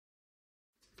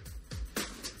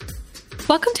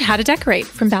Welcome to How to Decorate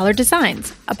from Ballard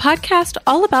Designs, a podcast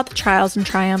all about the trials and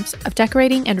triumphs of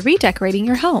decorating and redecorating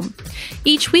your home.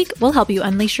 Each week, we'll help you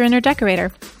unleash your inner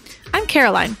decorator. I'm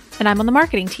Caroline, and I'm on the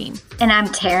marketing team. And I'm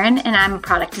Taryn, and I'm a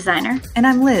product designer. And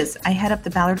I'm Liz. I head up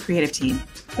the Ballard creative team.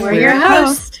 We're your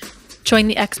hosts. Join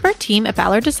the expert team at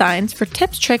Ballard Designs for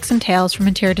tips, tricks, and tales from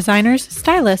interior designers,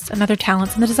 stylists, and other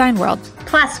talents in the design world.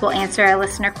 Plus, we'll answer a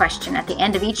listener question at the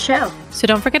end of each show. So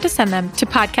don't forget to send them to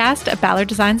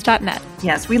podcast@ballarddesigns.net.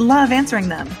 Yes, we love answering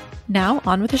them. Now,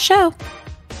 on with the show.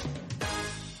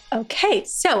 Okay,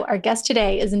 so our guest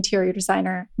today is interior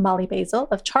designer Molly Basile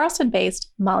of Charleston-based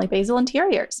Molly Basile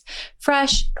Interiors.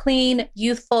 Fresh, clean,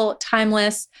 youthful,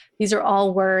 timeless. These are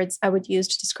all words I would use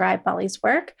to describe Molly's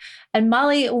work. And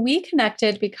Molly, we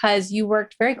connected because you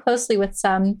worked very closely with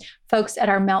some folks at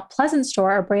our Mount Pleasant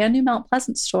store, our brand new Mount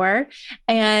Pleasant store.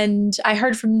 And I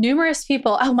heard from numerous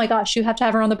people, oh my gosh, you have to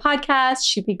have her on the podcast.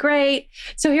 She'd be great.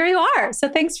 So here you are. So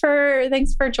thanks for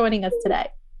joining us today.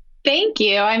 Thank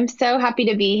you. I'm so happy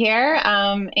to be here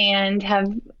and have,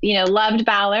 loved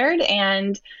Ballard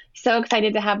and so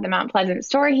excited to have the Mount Pleasant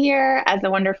store here as a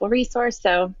wonderful resource.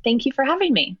 So thank you for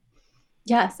having me.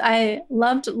 Yes, I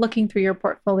loved looking through your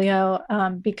portfolio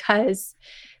because,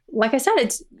 like I said,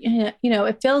 it's,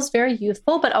 it feels very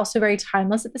youthful, but also very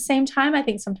timeless at the same time. I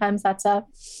think sometimes that's a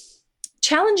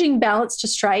challenging balance to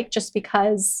strike just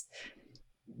because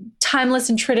timeless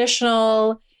and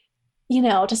traditional,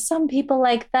 to some people,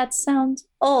 like, that sounds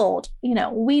old.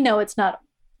 We know it's not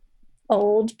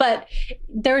old, but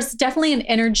there's definitely an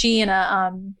energy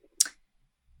and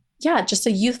just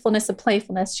a youthfulness, a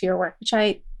playfulness to your work, which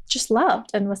I just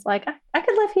loved and was like, I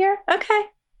could live here. Okay.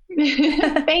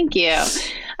 Thank you.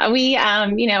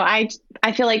 I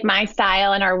feel like my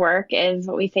style and our work is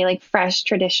what we say, like, fresh,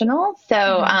 traditional.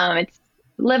 So it's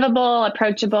livable,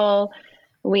 approachable.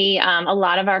 A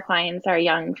lot of our clients are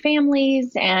young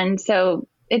families, and so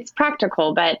it's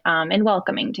practical, but and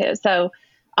welcoming too. So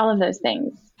all of those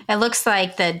things. It looks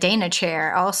like the Dana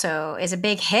chair also is a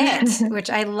big hit, which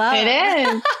I love. It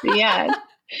is, yes.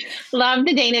 Love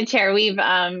the Dana chair. We've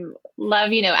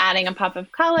love adding a pop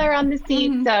of color on the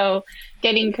seat. So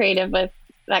getting creative with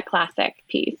that classic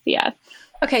piece. Yes.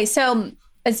 Okay, so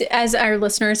as our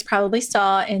listeners probably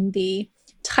saw in the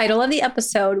title of the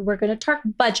episode, we're going to talk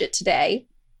budget today.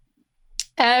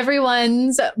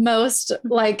 Everyone's most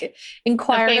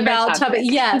inquiring about topic.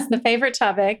 Yes, the favorite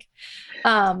topic.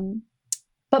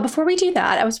 But before we do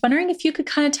that, I was wondering if you could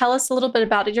kind of tell us a little bit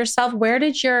about it yourself. Where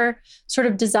did your sort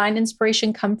of design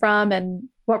inspiration come from, and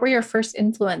what were your first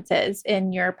influences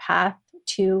in your path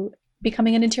to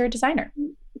becoming an interior designer?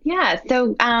 Yeah,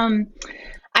 so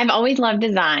I've always loved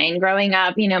design. Growing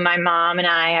up, my mom and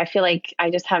I feel like I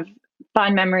just have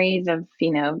fond memories of,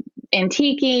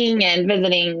 antiquing and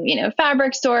visiting,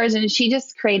 fabric stores. And she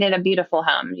just created a beautiful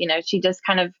home. She just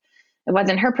it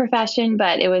wasn't her profession,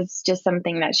 but it was just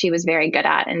something that she was very good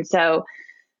at. And so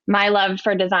my love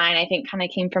for design, I think, kind of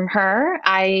came from her.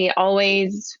 I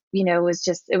always,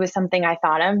 it was something I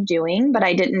thought of doing, but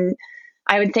I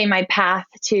would say my path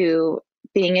to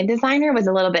being a designer was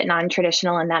a little bit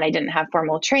non-traditional in that I didn't have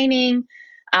formal training.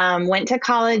 Went to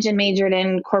college and majored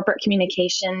in corporate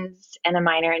communications and a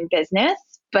minor in business.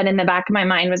 But in the back of my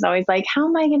mind was always like, how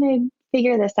am I going to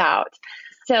figure this out?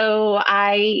 So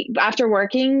after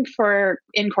working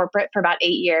in corporate for about 8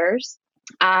 years,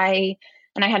 I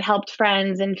had helped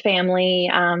friends and family.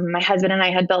 My husband and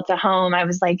I had built a home. I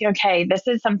was like, okay, this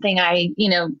is something I,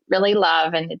 really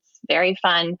love, and it's very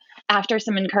fun. After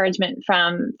some encouragement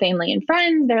from family and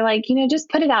friends, they're like, just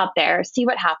put it out there, see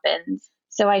what happens.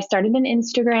 So I started an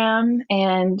Instagram,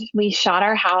 and we shot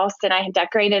our house, and I had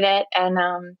decorated it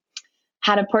and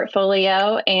had a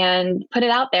portfolio and put it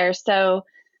out there. So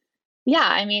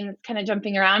yeah, kind of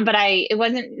jumping around, but it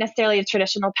wasn't necessarily a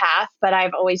traditional path, but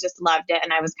I've always just loved it.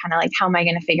 And I was kind of like, how am I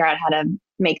going to figure out how to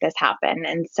make this happen?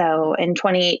 And so in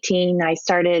 2018, I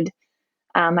started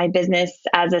my business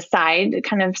as a side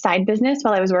business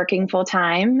while I was working full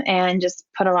time, and just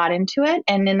put a lot into it.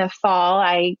 And in the fall,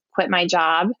 I quit my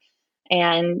job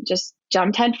and just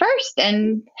jumped head first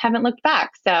and haven't looked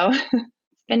back. So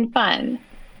it's been fun.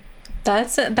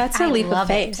 That's a leap of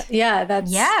faith.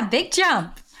 Yeah, big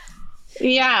jump.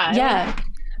 Yeah. Yeah.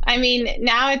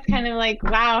 Now it's kind of like,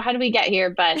 wow, how do we get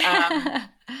here? But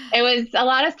it was a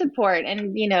lot of support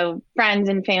and, friends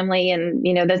and family, and,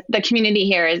 the community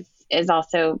here is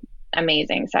also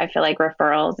amazing. So I feel like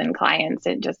referrals and clients,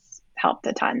 it just helped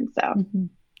a ton. So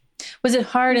was it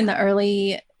hard in the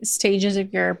early stages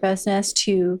of your business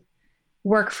to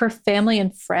work for family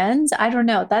and friends? I don't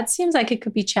know. That seems like it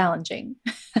could be challenging.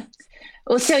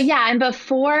 Well, so yeah, and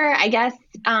before, I guess,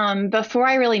 before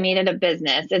I really made it a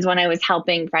business is when I was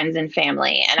helping friends and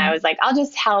family. And I was like, I'll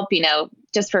just help,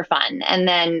 just for fun. And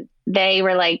then they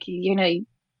were like, you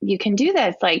can do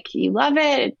this. Like, you love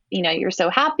it. You're so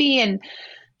happy. And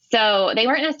so they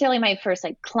weren't necessarily my first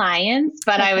like clients,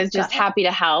 but I was just happy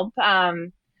to help.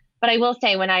 But I will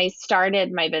say when I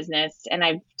started my business, and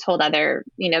I've told other,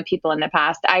 people in the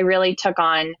past, I really took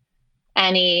on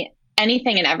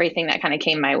anything and everything that kind of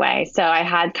came my way. So I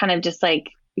had kind of just like,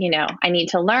 I need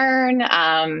to learn.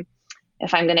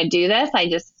 If I'm going to do this, I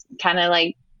just kind of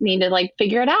like need to like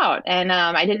figure it out. And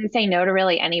I didn't say no to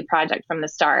really any project from the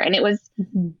start. And it was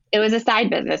a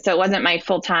side business. So it wasn't my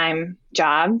full-time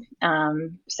job.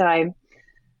 So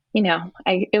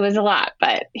it was a lot,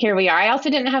 but here we are. I also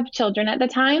didn't have children at the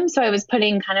time. So I was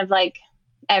putting kind of like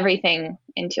everything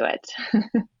into it.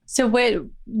 So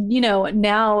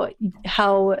now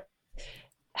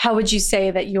how would you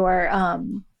say that you're,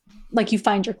 like you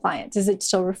find your clients? Is it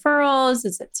still referrals?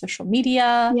 Is it social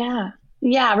media? Yeah.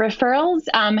 Referrals,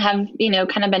 have,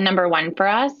 kind of been number one for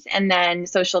us. And then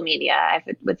social media, I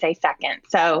would say second.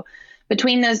 So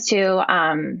between those two,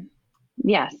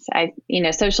 yes,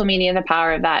 social media, the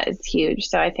power of that is huge.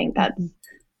 So I think that's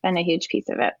been a huge piece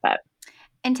of it,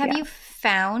 And have you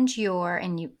found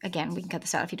again, we can cut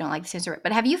this out if you don't like this answer,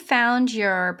 but have you found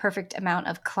your perfect amount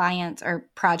of clients or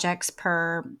projects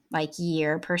per like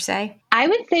year per se? I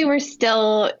would say we're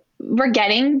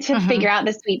getting to figure out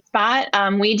the sweet spot.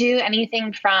 We do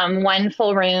anything from one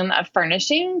full room of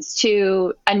furnishings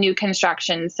to a new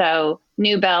construction. So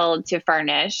new build to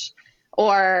furnish,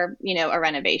 or, a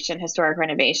renovation, historic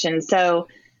renovation. So,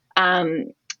 I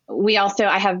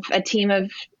have a team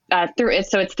of,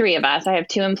 so it's three of us. I have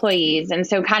 2 employees. And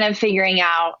so kind of figuring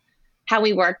out how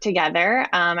we work together.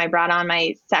 I brought on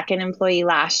my second employee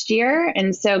last year.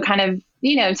 And so kind of,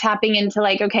 tapping into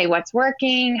like, okay, what's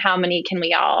working? How many can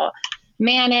we all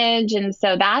manage? And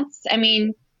so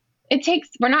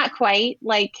we're not quite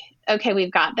like, okay,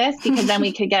 we've got this, because then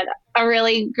we could get a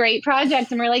really great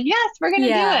project and we're like, yes, we're going to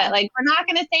do it. Like, we're not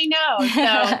going to say no.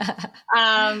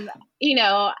 So,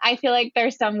 I feel like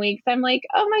there's some weeks I'm like,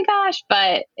 oh my gosh,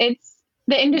 but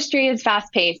the industry is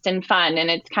fast paced and fun, and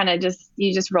it's kind of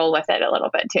you just roll with it a little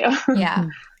bit too. Yeah.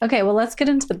 Okay. Well, let's get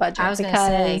into the budget,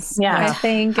 because I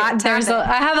think I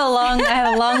have a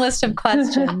long list of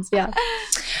questions. Yeah.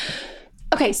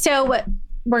 Okay. So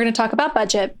we're going to talk about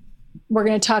budget. We're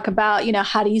going to talk about,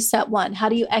 how do you set one? How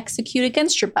do you execute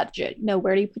against your budget?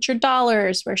 Where do you put your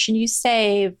dollars? Where should you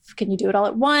save? Can you do it all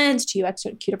at once? Do you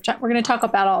execute over time? We're going to talk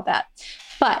about all that.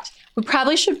 But we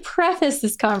probably should preface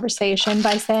this conversation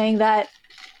by saying that,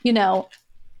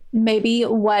 maybe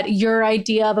what your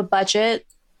idea of a budget,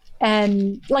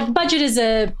 and like budget is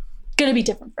going to be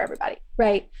different for everybody,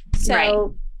 right?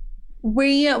 So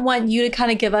we want you to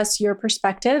kind of give us your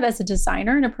perspective as a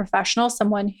designer and a professional,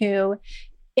 someone who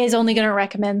is only going to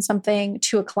recommend something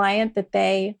to a client that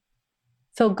they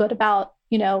feel good about,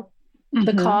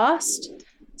 the cost.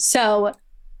 So,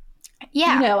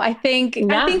 I think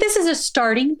this is a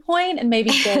starting point, and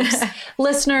maybe gives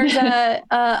listeners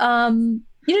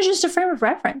just a frame of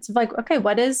reference of like, okay,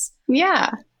 what is?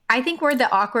 Yeah. I think we're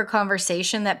the awkward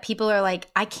conversation that people are like,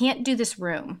 I can't do this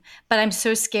room, but I'm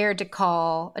so scared to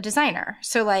call a designer.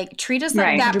 So like, treat us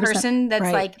like that 100%. Person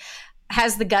that's like,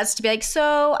 has the guts to be like,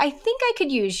 so I think I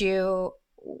could use you.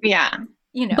 Yeah.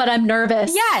 But I'm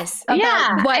nervous. Yes.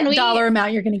 About what dollar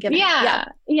amount you're going to give. Yeah.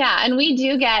 And we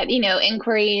do get,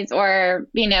 inquiries or,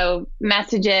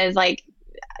 messages like,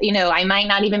 I might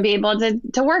not even be able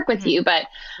to work with you. But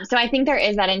so I think there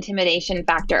is that intimidation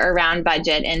factor around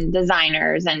budget and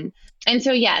designers. And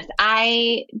so, yes,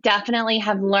 I definitely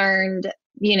have learned,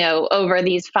 over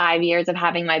these 5 years of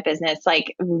having my business,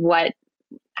 like what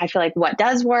I feel like what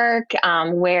does work,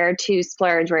 where to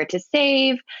splurge, where to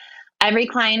save. Every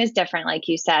client is different, like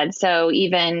you said. So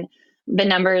even the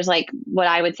numbers, like what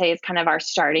I would say is kind of our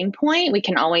starting point, we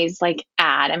can always like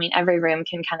add. I mean, every room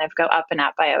can kind of go up and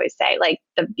up. I always say like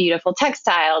the beautiful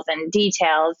textiles and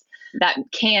details that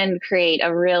can create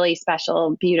a really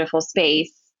special, beautiful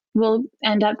space will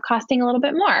end up costing a little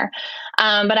bit more.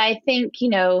 But I think,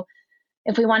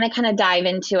 if we want to kind of dive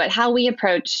into it, how we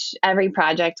approach every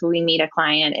project when we meet a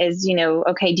client is,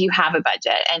 okay, do you have a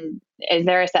budget? And is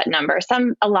there a set number?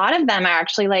 A lot of them are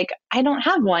actually like, I don't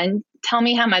have one. Tell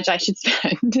me how much I should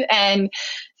spend. And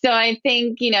so I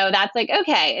think, that's like,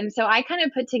 okay. And so I kind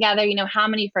of put together, how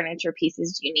many furniture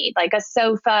pieces do you need? Like a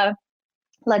sofa,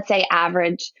 let's say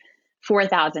average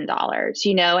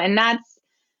 $4,000, and that's,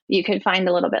 You could find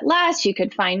a little bit less, you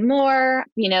could find more.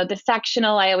 The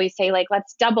sectional, I always say, like,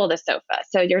 let's double the sofa.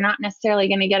 So you're not necessarily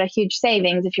going to get a huge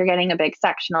savings if you're getting a big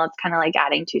sectional. It's kind of like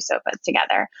adding two sofas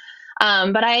together.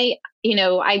 But I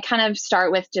kind of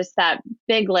start with just that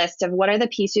big list of what are the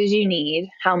pieces you need,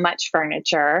 how much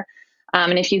furniture.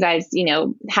 And if you guys,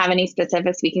 have any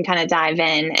specifics, we can kind of dive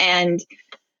in and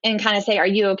kind of say, are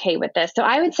you okay with this? So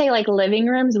I would say, like, living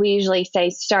rooms, we usually say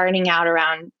starting out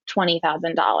around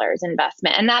 $20,000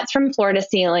 investment. And that's from floor to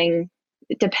ceiling,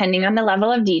 depending on the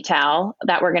level of detail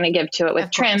that we're going to give to it with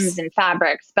trims and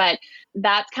fabrics. But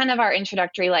that's kind of our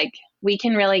introductory, like, we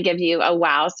can really give you a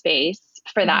wow space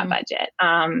for that budget.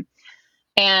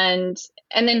 And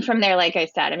then from there, like I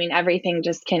said, I mean, everything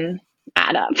just can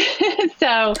add up.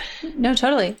 So no,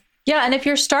 totally. Yeah. And if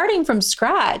you're starting from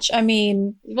scratch, I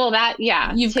mean, well,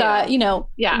 you've got,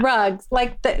 rugs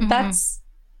like that's.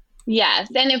 Yes.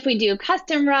 And if we do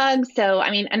custom rugs, so,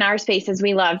 I mean, in our spaces,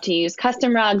 we love to use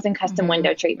custom rugs and custom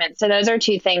window treatments. So those are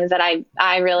two things that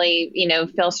I really,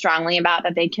 feel strongly about,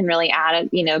 that they can really add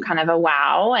kind of a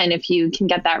wow. And if you can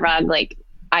get that rug, like,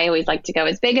 I always like to go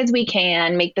as big as we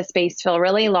can, make the space feel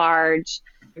really large,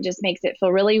 just makes it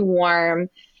feel really warm.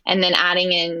 And then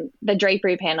adding in the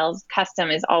drapery panels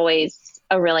custom is always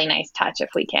a really nice touch if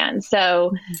we can.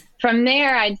 So from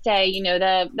there, I'd say,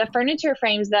 the furniture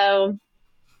frames, though,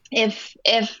 if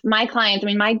my clients, I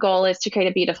mean, my goal is to create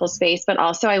a beautiful space, but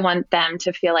also I want them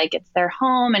to feel like it's their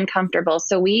home and comfortable.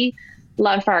 So we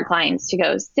love for our clients to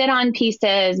go sit on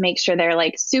pieces, make sure they're,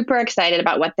 like, super excited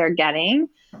about what they're getting.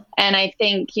 And I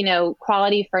think,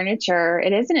 quality furniture,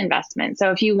 it is an investment.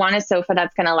 So if you want a sofa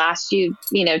that's going to last you,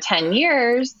 10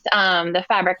 years, the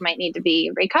fabric might need to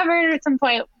be recovered at some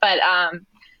point, but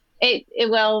it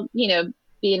will,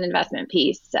 be an investment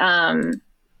piece.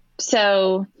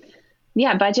 So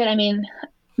yeah, budget. I mean,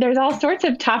 there's all sorts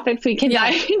of topics we can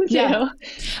dive into. Yeah.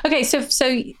 Okay.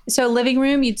 So living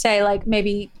room, you'd say, like,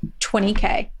 maybe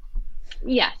 20K.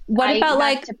 Yeah. What about,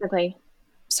 like, typically?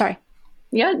 Sorry.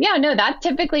 Yeah. No, that's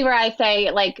typically where I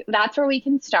say, like, that's where we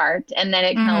can start, and then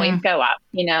it can always go up,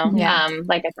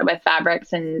 like I said, with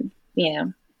fabrics and,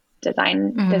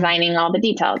 designing all the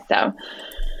details. So.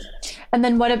 And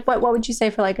then what would you say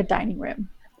for, like, a dining room?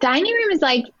 Dining room is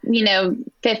like,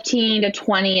 15 to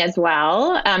 20 as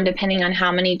well, depending on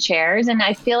how many chairs. And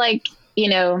I feel like,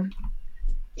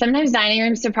 sometimes dining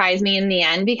rooms surprise me in the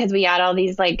end, because we add all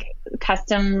these, like,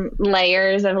 custom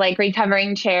layers of, like,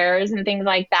 recovering chairs and things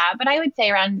like that. But I would say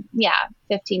around,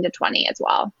 15 to 20 as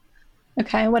well.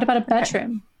 Okay. What about a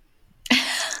bedroom?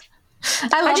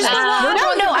 I love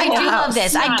that. No, I do love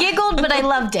this. I giggled, but I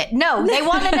loved it. No, they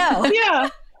want to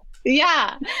know.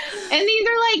 Yeah. And these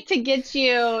are, like, to get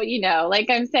you,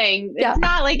 like I'm saying, it's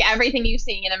not like everything you've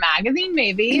seen in a magazine,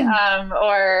 maybe,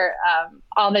 or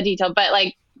all the detail, but,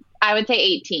 like, I would say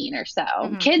 18 or so.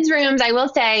 Kids rooms, I will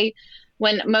say,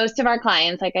 when most of our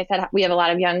clients, like I said, we have a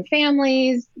lot of young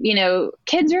families,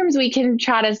 kids rooms, we can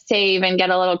try to save and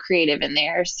get a little creative in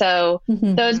there. So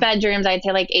those bedrooms, I'd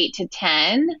say, like, 8 to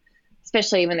 10,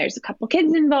 especially when there's a couple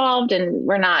kids involved and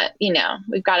we're not,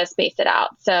 we've got to space it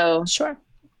out. So sure.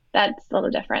 That's a little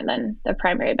different than the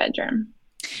primary bedroom.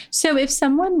 So if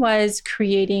someone was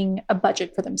creating a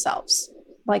budget for themselves,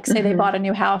 like, say they bought a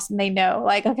new house and they know,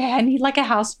 like, okay, I need, like, a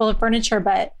house full of furniture,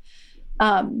 but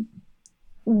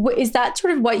is that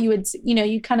sort of what you would,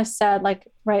 you kind of said,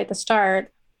 like, right at the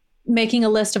start, making a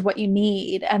list of what you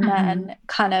need and then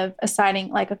kind of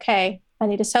assigning, like, okay, I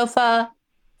need a sofa,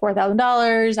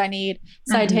 $4,000. I need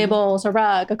side tables, a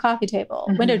rug, a coffee table,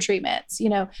 window treatments,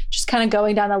 just kind of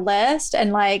going down the list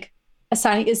and, like,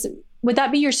 assigning. Would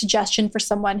that be your suggestion for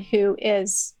someone who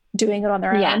is doing it on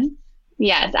their own?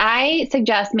 Yes. I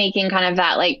suggest making kind of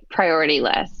that, like, priority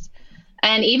list.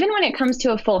 And even when it comes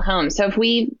to a full home. So if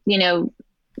we,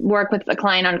 work with a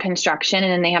client on construction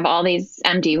and then they have all these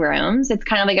empty rooms, it's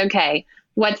kind of like, okay,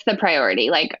 what's the priority?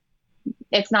 Like,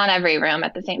 it's not every room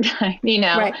at the same time,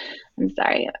 Right. I'm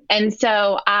sorry. And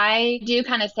so I do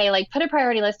kind of say, like, put a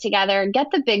priority list together, get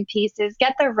the big pieces,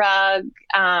 get the rug,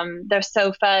 the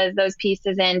sofas, those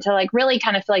pieces in to, like, really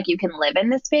kind of feel like you can live in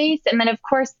the space. And then, of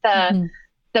course, the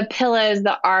pillows,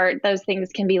 the art, those things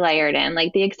can be layered in,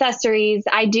 like the accessories.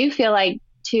 I do feel like,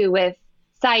 too, with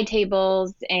side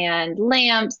tables and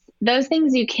lamps, those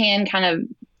things you can kind of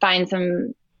find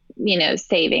some,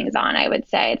 savings on, I would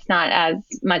say. It's not as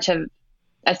much of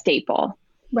a staple.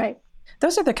 Right.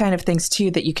 Those are the kind of things, too,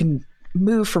 that you can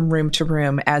move from room to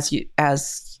room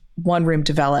as one room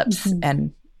develops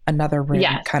and another room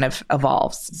kind of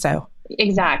evolves. So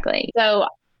exactly. So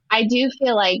I do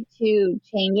feel like, to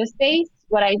change a space,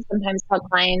 what I sometimes tell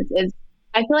clients is,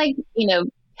 I feel like,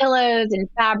 pillows and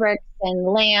fabrics and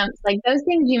lamps, like those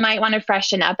things you might want to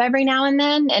freshen up every now and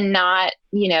then, and not,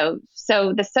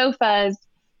 so the sofas,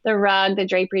 the rug, the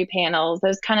drapery panels,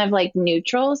 those kind of like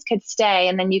neutrals could stay.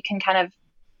 And then you can kind of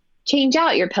change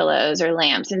out your pillows or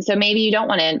lamps. And so maybe you don't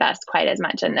want to invest quite as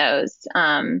much in those.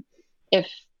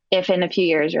 If in a few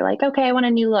years you're like, okay, I want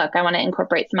a new look, I want to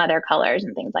incorporate some other colors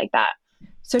and things like that.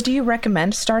 So do you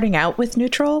recommend starting out with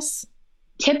neutrals?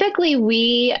 Typically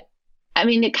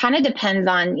it kind of depends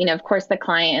on, of course, the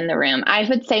client in the room. I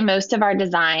would say most of our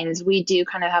designs, we do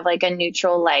kind of have like a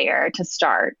neutral layer to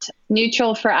start.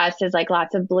 Neutral for us is like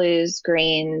lots of blues,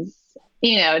 greens,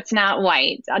 it's not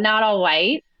white, not all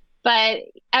white, but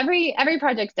every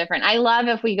project's different. I love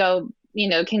if we go,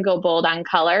 can go bold on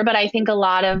color, but I think a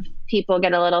lot of people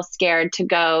get a little scared to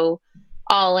go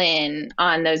all in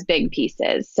on those big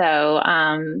pieces. So,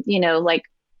 like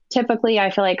typically I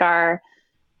feel like our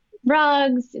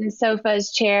rugs and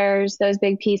sofas, chairs, those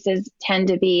big pieces tend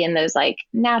to be in those like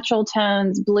natural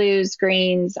tones, blues,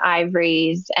 greens,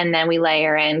 ivories, and then we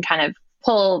layer in kind of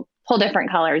pull different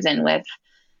colors in with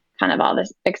kind of all the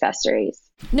accessories.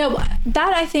 No,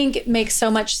 that I think makes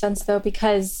so much sense though,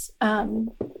 because,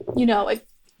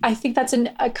 I think that's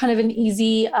a kind of an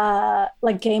easy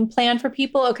like game plan for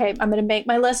people. Okay, I'm going to make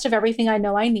my list of everything I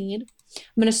know I need.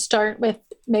 I'm going to start with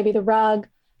maybe the rug,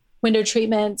 window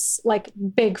treatments, like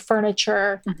big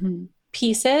furniture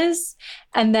pieces.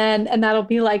 And that'll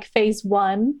be like phase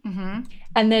one. Mm-hmm.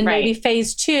 And then maybe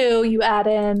phase two, you add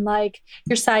in like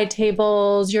your side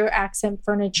tables, your accent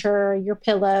furniture, your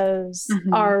pillows,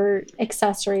 art,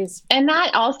 accessories. And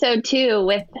that also too,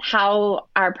 with how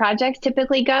our projects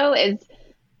typically go, is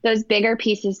those bigger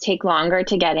pieces take longer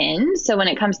to get in. So when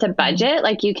it comes to budget,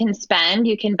 like you can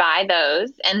buy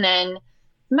those, and then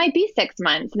it might be 6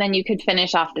 months, and then you could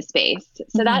finish off the space.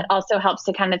 So that also helps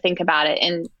to kind of think about it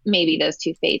in maybe those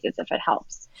two phases if it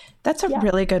helps. That's a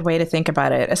really good way to think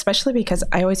about it, especially because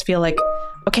I always feel like,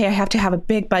 okay, I have to have a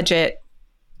big budget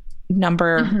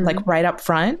number like right up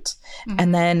front.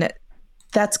 And then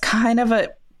that's kind of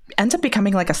ends up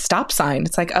becoming like a stop sign.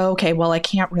 It's like, oh, okay, well, I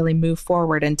can't really move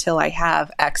forward until I have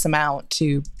X amount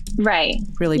to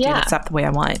really do this up the way I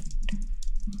want.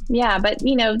 Yeah, but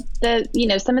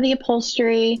some of the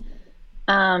upholstery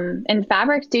and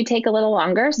fabrics do take a little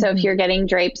longer. So if you're getting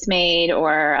drapes made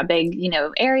or a big,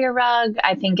 area rug,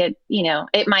 I think it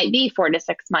might be 4 to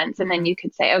 6 months, and then you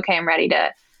could say, okay, I'm ready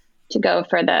to go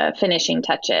for the finishing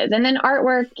touches. And then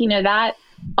artwork, that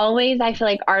always, I feel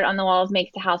like art on the walls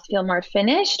makes the house feel more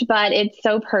finished, but it's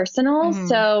so personal.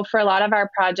 So for a lot of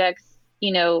our projects,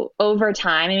 over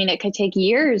time, it could take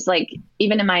years. Like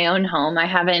even in my own home, I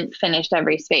haven't finished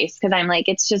every space because I'm like,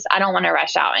 it's just, I don't want to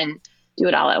rush out and do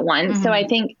it all at once. So I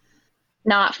think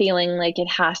not feeling like it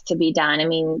has to be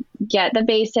done. Get the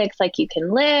basics, like you can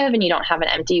live and you don't have an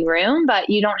empty room, but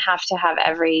you don't have to have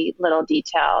every little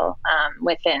detail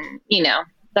within,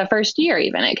 the first year,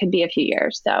 even. It could be a few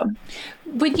years. So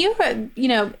would you,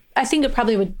 I think it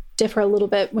probably would differ a little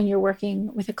bit when you're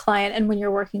working with a client and when you're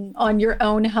working on your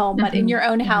own home, but in your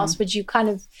own house, would you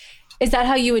is that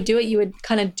how you would do it? You would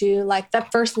kind of do like the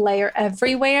first layer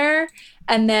everywhere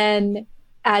and then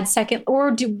add second,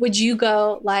 or would you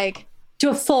go like do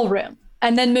a full room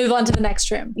and then move on to the next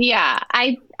room? Yeah,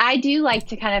 I do like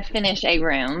to kind of finish a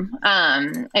room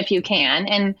if you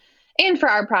can. And for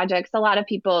our projects, a lot of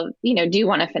people, do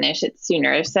want to finish it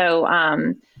sooner. So,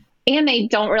 and they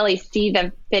don't really see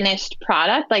the finished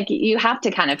product. Like you have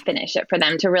to kind of finish it for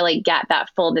them to really get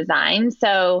that full design.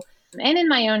 So, and in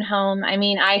my own home,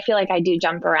 I feel like I do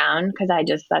jump around because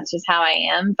that's just how I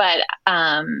am. But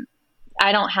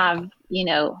I don't have,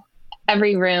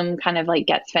 every room kind of like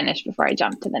gets finished before I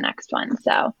jump to the next one.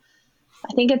 So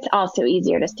I think it's also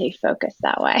easier to stay focused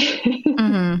that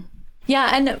way.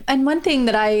 Yeah. And one thing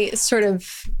that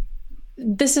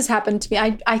this has happened to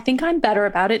me. I think I'm better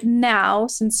about it now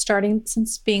since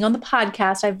being on the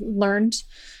podcast. I've learned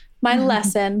my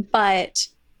lesson, but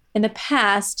in the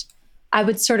past I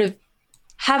would sort of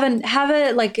have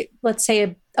a like, let's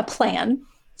say a plan.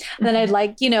 And then I'd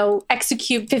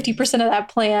execute 50% of that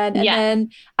plan. And then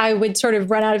I would sort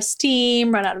of run out of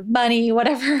steam, run out of money,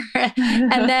 whatever.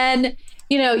 And then,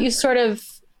 you sort of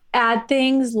add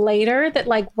things later that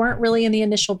like weren't really in the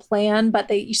initial plan, but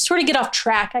you sort of get off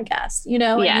track, I guess,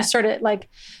 and you sort of like,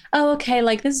 oh, okay,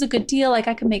 like this is a good deal. Like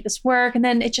I can make this work. And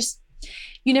then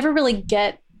you never really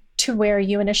get to where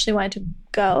you initially wanted to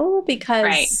go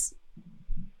because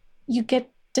you get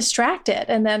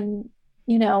distracted. And then,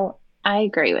 I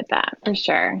agree with that for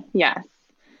sure. Yes.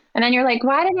 And then you're like,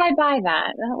 why did I buy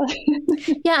that?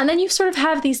 Yeah. And then you sort of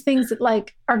have these things that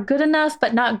like are good enough,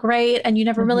 but not great. And you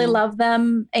never really love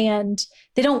them. And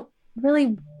they don't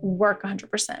really work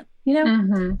 100%, you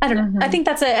know? I don't know. I think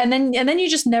that's it. And then you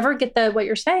just never get what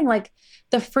you're saying, like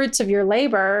the fruits of your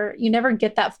labor. You never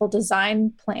get that full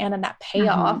design plan and that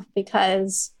payoff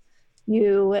because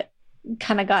you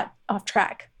kind of got off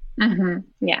track.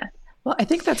 Yeah. Well, I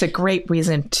think that's a great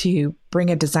reason to bring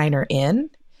a designer in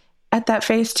at that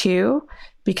phase too,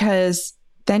 because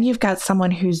then you've got someone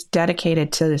who's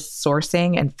dedicated to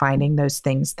sourcing and finding those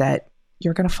things that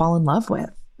you're going to fall in love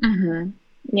with.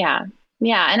 Yeah.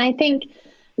 Yeah. And I think,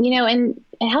 and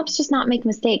it helps just not make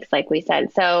mistakes, like we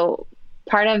said. So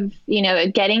part of,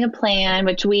 getting a plan,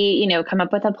 which we, come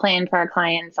up with a plan for our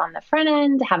clients on the front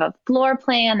end, have a floor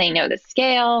plan, they know the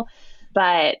scale,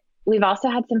 but we've also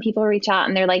had some people reach out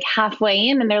and they're like halfway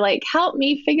in and they're like, help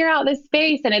me figure out this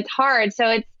space. And it's hard. So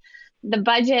it's the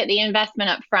budget, the investment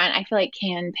up front, I feel like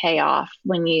can pay off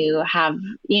when you have,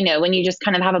 when you just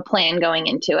kind of have a plan going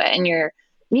into it and you're,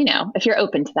 if you're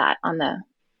open to that on the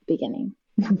beginning.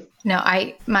 No,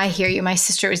 I hear you. My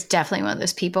sister was definitely one of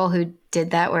those people who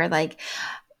did that, where like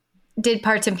did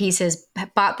parts and pieces,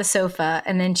 bought the sofa,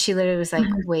 and then she literally was like,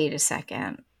 wait a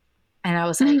second. And I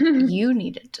was like, you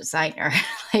need a designer.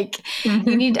 Like you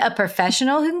need a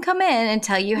professional who can come in and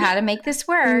tell you how to make this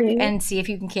work and see if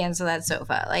you can cancel that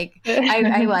sofa. Like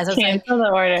I was cancel the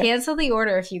order. Cancel the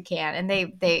order if you can. And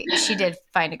she did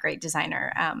find a great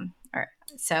designer.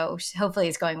 So hopefully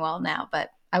it's going well now, but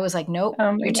I was like, nope,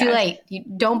 you're too late. You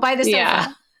don't buy the sofa.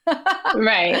 Yeah.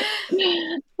 Right.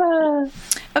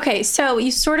 Okay. So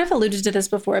you sort of alluded to this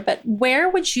before, but where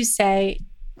would you say,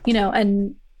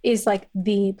 and is like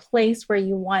the place where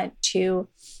you want to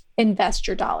invest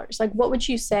your dollars? Like, what would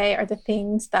you say are the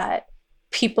things that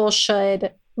people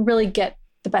should really get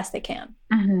the best they can?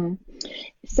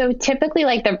 So typically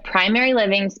like the primary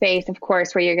living space, of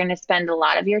course, where you're going to spend a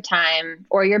lot of your time,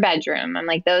 or your bedroom. I'm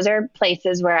like, those are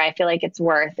places where I feel like it's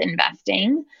worth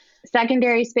investing.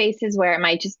 Secondary spaces where it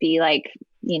might just be like,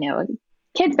 a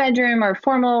kid's bedroom or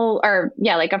formal, or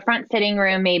like a front sitting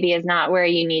room maybe is not where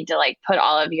you need to like put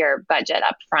all of your budget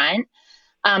up front.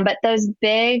 But those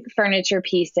big furniture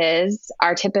pieces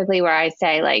are typically where I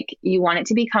say like, you want it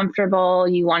to be comfortable.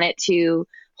 You want it to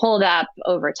hold up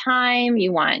over time.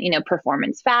 You want,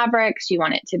 performance fabrics. You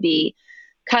want it to be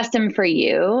custom for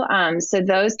you. So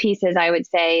those pieces I would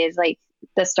say is like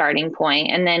the starting point,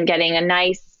 and then getting a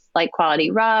nice like quality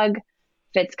rug,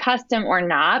 if it's custom or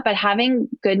not, but having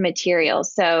good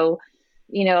materials. So,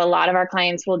 a lot of our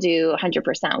clients will do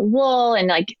 100% wool and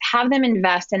like have them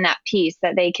invest in that piece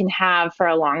that they can have for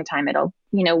a long time. It'll,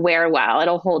 wear well,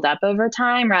 it'll hold up over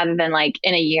time, rather than like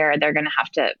in a year, they're going to have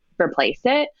to replace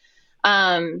it.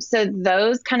 So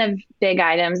those kind of big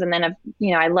items. And then,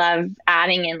 I love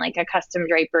adding in like a custom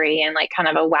drapery and like kind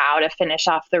of a wow to finish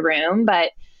off the room.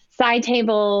 But side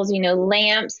tables,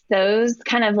 lamps, those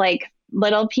kind of like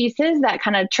little pieces that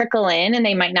kind of trickle in, and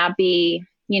they might not be,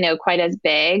 quite as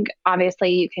big.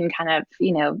 Obviously you can kind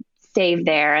of, save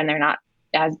there, and they're not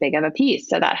as big of a piece.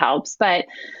 So that helps. But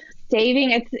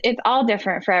saving, it's all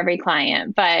different for every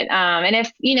client. But, and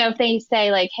if they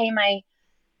say like, hey, my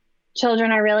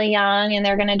children are really young and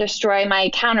they're going to destroy my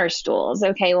counter stools.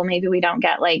 Okay, well, maybe we don't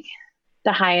get like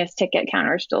the highest ticket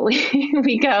counter stool.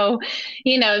 We go,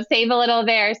 save a little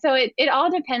there. So it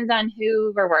all depends on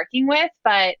who we're working with.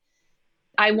 But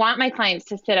I want my clients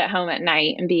to sit at home at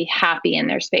night and be happy in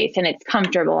their space and it's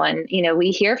comfortable. And, we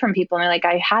hear from people and they're like,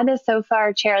 I had a sofa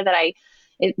or chair that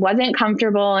it wasn't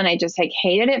comfortable and I just like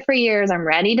hated it for years. I'm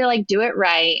ready to like do it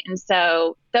right. And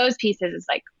so those pieces is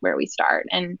like where we start.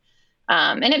 And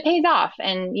it pays off,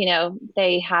 and,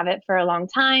 they have it for a long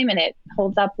time and it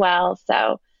holds up well. So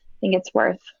I think it's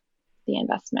worth the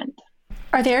investment.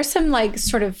 Are there some like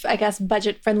sort of, I guess,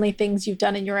 budget friendly things you've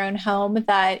done in your own home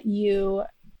that you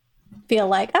feel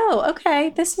like, oh, okay,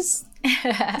 this is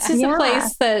a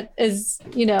place that is,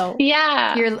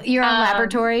 yeah, your own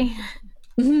laboratory.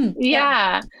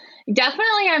 Yeah,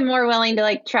 definitely. I'm more willing to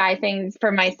like try things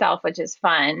for myself, which is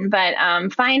fun. But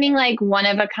finding like one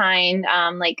of a kind,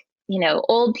 like,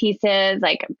 old pieces,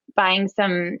 like buying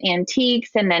some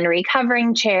antiques and then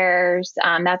recovering chairs.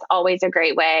 That's always a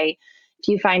great way. If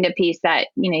you find a piece that,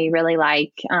 you really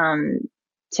like,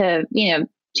 to,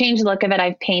 change the look of it.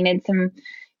 I've painted some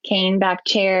cane back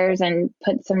chairs and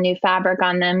put some new fabric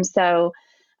on them. So,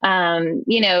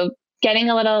 getting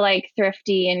a little like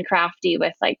thrifty and crafty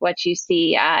with like what you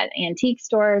see at antique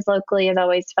stores locally is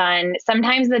always fun.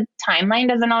 Sometimes the timeline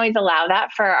doesn't always allow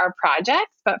that for our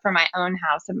projects, but for my own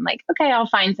house, I'm like, okay, I'll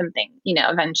find something,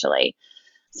 eventually.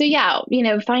 So yeah,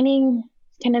 finding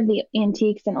kind of the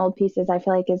antiques and old pieces, I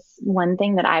feel like is one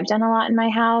thing that I've done a lot in my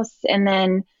house. And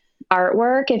then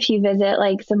artwork, if you visit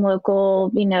like some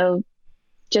local,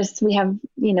 we have,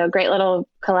 a great little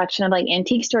collection of like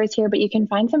antique stores here, but you can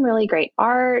find some really great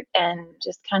art and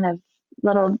just kind of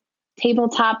little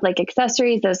tabletop like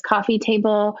accessories, those coffee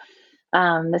table,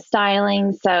 the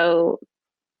styling. So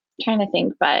trying to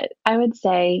think, but I would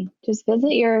say just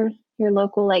visit your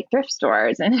local like thrift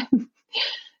stores and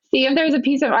see if there's a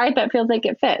piece of art that feels like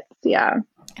it fits. Yeah.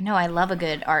 No, I love a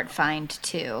good art find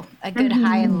too. A good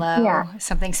high and low,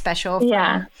 something special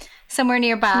from somewhere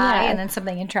nearby, and then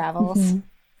something in travels.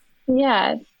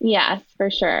 Yes, for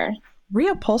sure.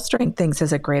 Reupholstering things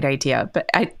is a great idea, but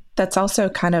that's also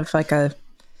kind of like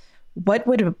what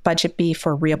would a budget be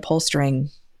for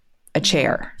reupholstering a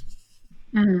chair?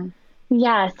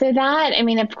 Yeah, so that, I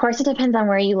mean, of course, it depends on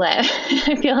where you live.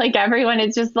 I feel like everyone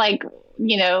is just like,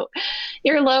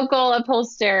 your local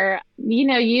upholster.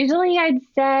 Usually I'd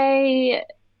say,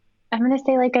 I'm going to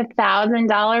say like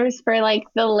 $1,000 for like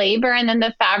the labor, and then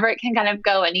the fabric can kind of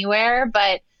go anywhere.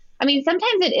 But I mean,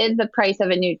 sometimes it is the price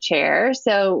of a new chair.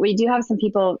 So we do have some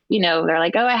people, they're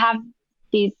like, oh, I have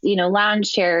these,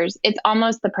 lounge chairs. It's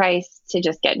almost the price to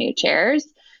just get new chairs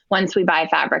once we buy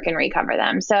fabric and recover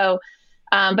them. So,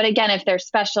 but again, if they're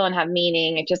special and have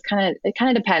meaning, it kind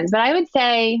of depends. But I would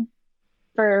say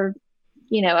for,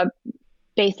 a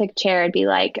basic chair, it'd be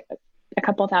like a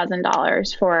couple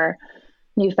 $1,000s for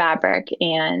new fabric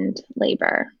and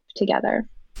labor together.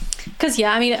 Because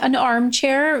I mean, an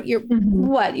armchair,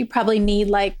 you probably need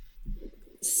like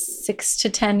 6 to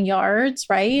 10 yards,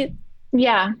 right?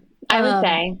 Yeah, I would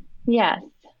say, yes.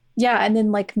 Yeah, and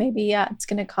then like maybe it's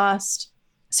going to cost.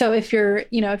 So if your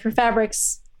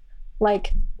fabric's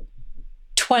like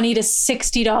 $20 to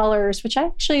 $60, which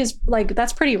actually is like,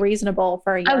 that's pretty reasonable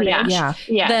for a yardage.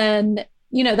 Yeah. Then,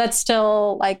 that's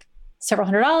still like several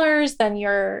 $100s. Then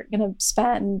you're going to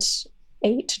spend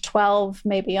 8 to 12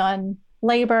 maybe on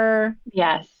labor.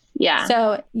 Yes. Yeah.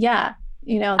 So yeah,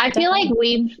 I feel like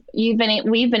we've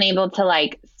been able to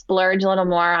like splurge a little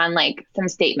more on like some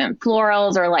statement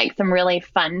florals or like some really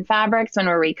fun fabrics when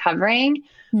we're recovering.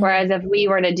 Whereas if we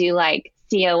were to do like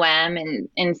COM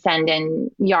and send in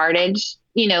yardage,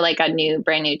 like a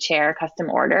brand new chair custom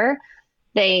order,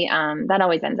 they that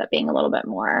always ends up being a little bit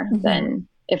more than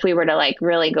if we were to like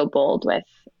really go bold with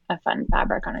a fun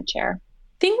fabric on a chair.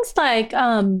 Things like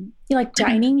like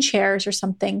dining chairs or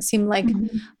something seem like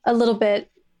a little bit,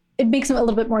 it makes them a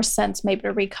little bit more sense maybe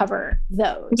to recover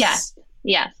those.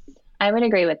 Yes, I would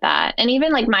agree with that. And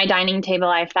even like my dining table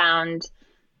I found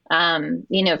from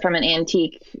an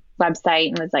antique website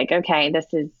and was like, okay, this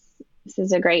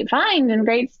is a great find and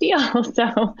great steal.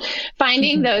 So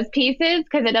finding those pieces,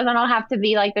 because it doesn't all have to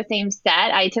be like the same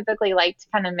set. I typically like to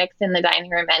kind of mix in the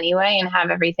dining room anyway and have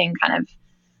everything kind of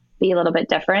be a little bit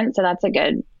different. So that's a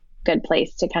good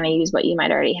place to kind of use what you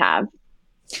might already have.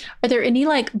 Are there any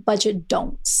like budget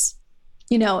don'ts?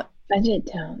 Budget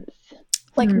don'ts.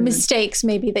 Like mistakes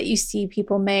maybe that you see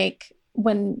people make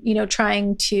when,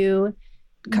 trying to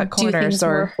cut corners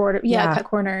or cut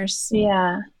corners.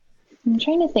 Yeah. I'm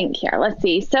trying to think here. Let's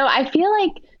see. So I feel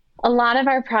like a lot of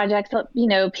our projects,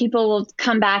 people will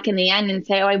come back in the end and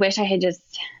say, oh, I wish I had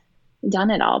just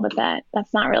done it all, but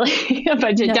that's not really a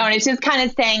budget don't. It's just kind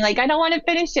of saying like, I don't want to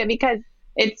finish it because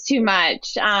it's too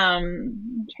much.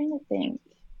 I'm trying to think.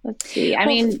 Let's see. I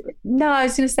was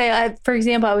going to say, for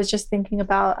example, I was just thinking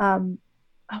about, I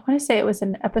want to say it was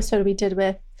an episode we did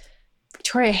with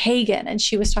Victoria Hagan, and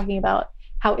she was talking about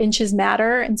how inches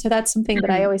matter. And so that's something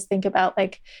that I always think about,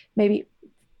 like maybe,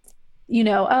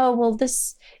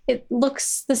 it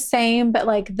looks the same, but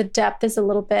like the depth is a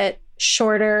little bit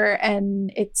shorter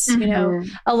and it's,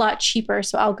 a lot cheaper.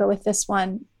 So I'll go with this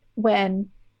one when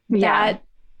that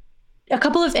a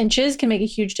couple of inches can make a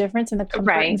huge difference in the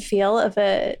comfort and feel of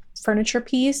a furniture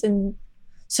piece. And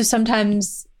so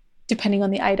sometimes depending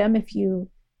on the item, if you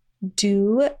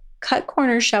do cut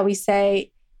corners, shall we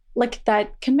say, like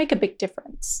that can make a big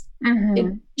difference.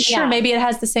 Maybe it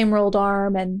has the same rolled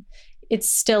arm and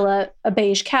it's still a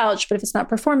beige couch, but if it's not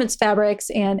performance fabrics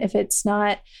and if it's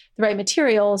not the right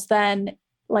materials, then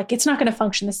like it's not going to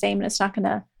function the same and it's not going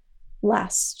to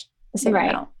last the same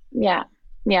amount. Yeah.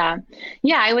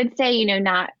 I would say,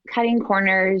 not cutting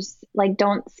corners, like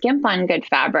don't skimp on good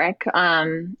fabric,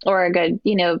 or a good,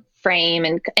 frame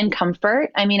and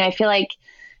comfort. I mean, I feel like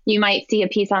you might see a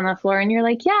piece on the floor and you're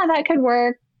like, yeah, that could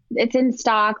work. It's in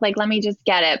stock. Like, let me just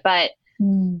get it. But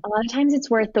a lot of times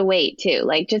it's worth the wait too.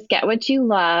 Like just get what you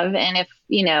love. And if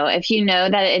you know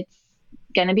that it's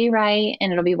going to be right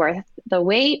and it'll be worth the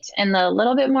wait and the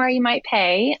little bit more you might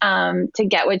pay, to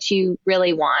get what you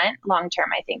really want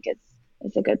long-term, I think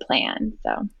is a good plan.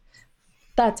 So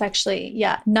that's actually,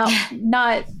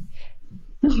 not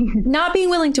not being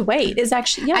willing to wait is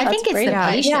actually, yeah, I think it's the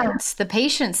patience. Yeah. The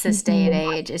patience this day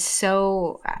and age is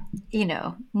so,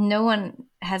 no one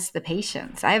has the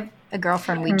patience. I have a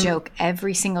girlfriend, we joke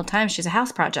every single time she's a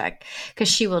house project because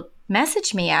she will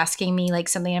message me asking me like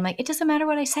something. I'm like, it doesn't matter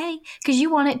what I say because you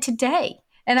want it today.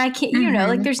 And I can't,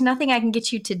 like there's nothing I can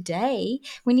get you today.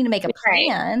 We need to make a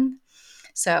plan. Right.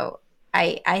 So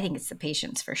I think it's the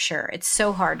patience for sure. It's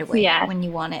so hard to wait when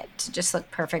you want it to just look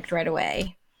perfect right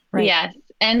away. Right. Yes.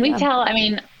 And we tell,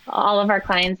 all of our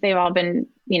clients, they've all been,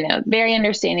 very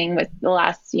understanding with the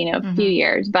last, few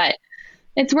years, but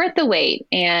it's worth the wait.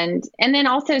 And then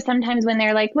also sometimes when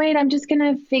they're like, wait, I'm just going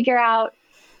to figure out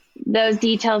those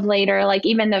details later, like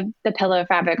even the pillow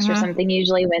fabrics or something,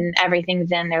 usually when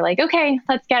everything's in, they're like, okay,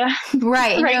 let's get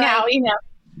right now,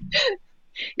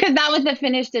 because that was the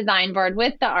finished design board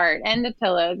with the art and the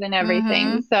pillows and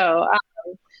everything. So,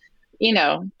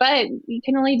 but you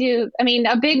can only do,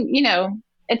 a big,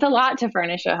 it's a lot to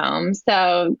furnish a home.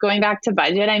 So going back to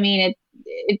budget,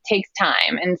 it takes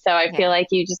time. And so I feel like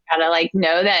you just gotta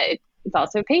know that it's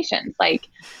also patience. Like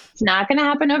it's not going to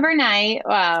happen overnight.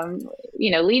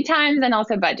 Lead times and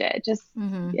also budget, just,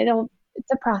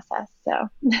 it's a process. So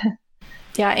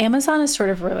yeah, Amazon has sort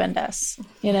of ruined us,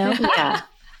 Yeah.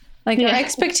 Our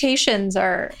expectations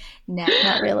are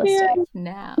not realistic.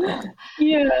 No.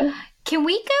 Yeah. Can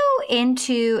we go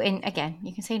into, and again,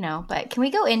 you can say no, but can we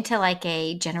go into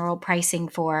a general pricing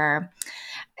for,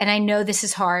 and I know this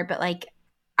is hard, but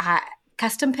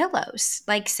custom pillows?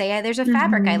 Say there's a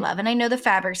fabric I love, and I know the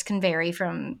fabrics can vary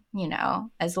from,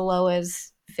 as low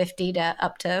as 50 to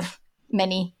up to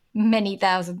many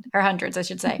thousand or hundreds, I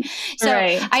should say. So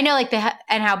I know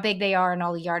and how big they are and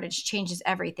all the yardage changes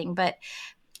everything. But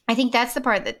I think that's the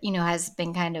part that, has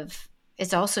been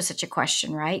it's also such a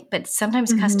question, right? But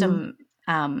sometimes custom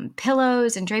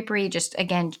pillows and drapery just,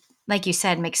 again, like you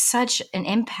said, makes such an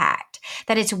impact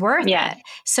that it's worth it.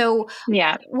 So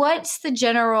what's the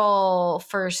general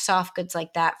for soft goods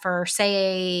like that for, say,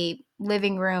 a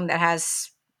living room that has,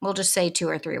 we'll just say 2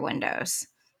 or 3 windows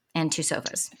and 2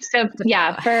 sofas? So give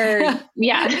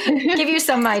you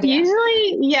some idea.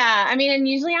 Usually, and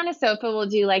usually on a sofa, we'll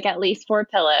do at least 4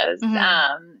 pillows.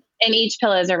 And each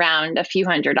pillow is around a few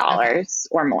 $100s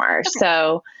or more. Okay.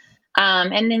 So,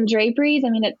 and then draperies,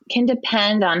 it can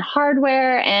depend on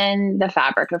hardware and the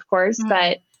fabric, of course,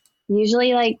 but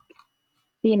usually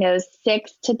 $6,000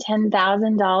 to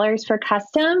 $10,000 for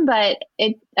custom, but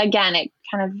it kind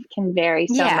of can vary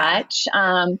so much.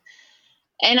 And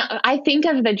I think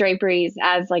of the draperies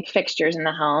as fixtures in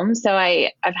the home. So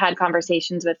I've had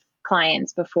conversations with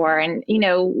clients before, and,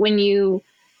 when you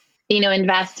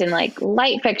invest in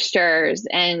light fixtures,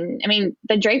 and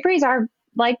the draperies are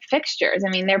fixtures.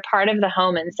 They're part of the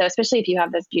home. And so especially if you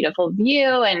have this beautiful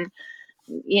view and,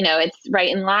 it's right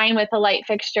in line with a light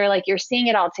fixture, you're seeing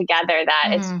it all together,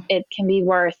 that it can be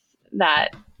worth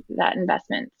that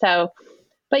investment. So,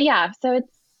 but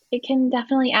it can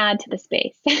definitely add to the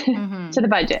space, to the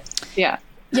budget. Yeah.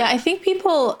 Yeah. I think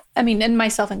people, and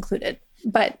myself included,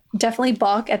 but definitely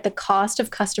balk at the cost of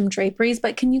custom draperies.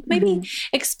 But can you maybe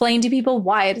explain to people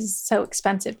why it is so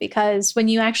expensive? Because when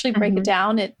you actually break it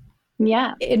down, it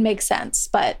makes sense.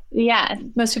 But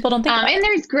most people don't think about it. And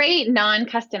there's great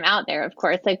non-custom out there, of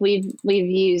course. We've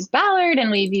used Ballard, and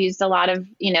we've used a lot of,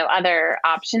 other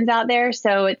options out there.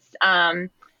 So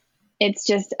it's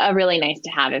just a really nice to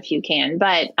have if you can.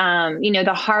 But,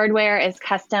 the hardware is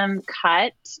custom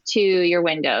cut to your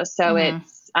window. So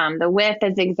it's, the width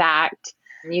is exact.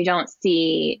 You don't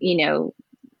see,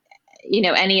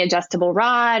 any adjustable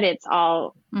rod. It's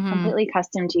all completely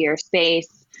custom to your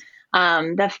space.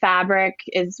 The fabric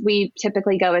we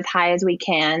typically go as high as we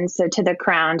can. So to the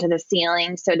crown, to the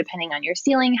ceiling. So depending on your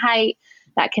ceiling height,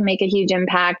 that can make a huge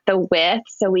impact. The width,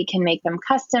 so we can make them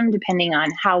custom depending on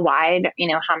how wide,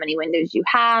 how many windows you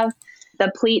have.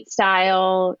 The pleat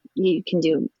style, you can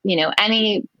do,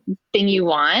 anything you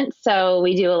want. So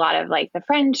we do a lot of the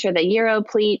French or the Euro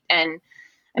pleat. And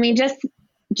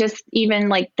just even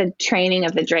the training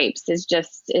of the drapes is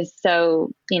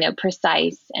so,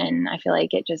 precise. And I feel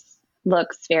like it just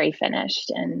looks very finished.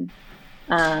 And,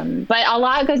 but a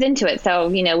lot goes into it. So,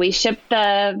 we ship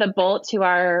the bolt to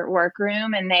our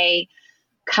workroom, and they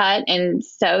cut and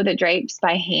sew the drapes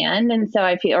by hand. And so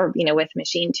I feel, or, with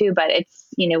machine too, but it's,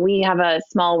 we have a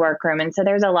small workroom. And so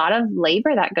there's a lot of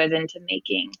labor that goes into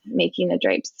making the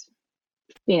drapes,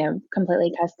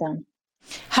 completely custom.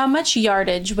 How much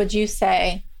yardage would you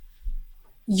say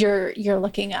you're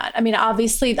looking at?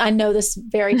 Obviously I know this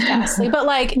very fastly, but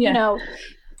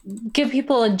give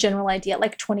people a general idea,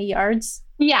 20 yards.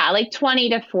 Yeah. 20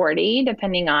 to 40,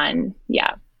 depending on,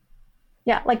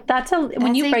 Yeah, like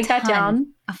when you break that down,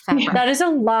 that is a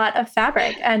lot of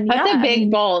fabric, and that's a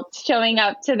big bolt showing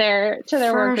up to their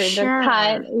workers. Sure.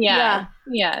 Cut. Yeah.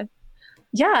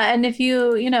 And if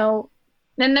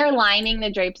then they're lining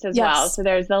the drapes as well. So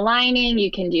there's the lining.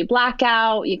 You can do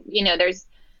blackout. There's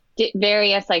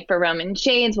various, like for Roman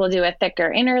shades, we'll do a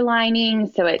thicker inner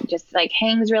lining, so it just like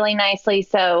hangs really nicely.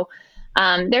 So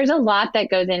there's a lot that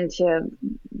goes into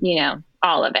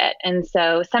all of it. And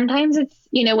so sometimes it's,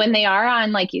 when they are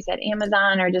on, like you said,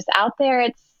 Amazon or just out there,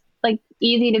 it's like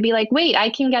easy to be like, wait, I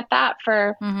can get that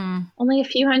for only a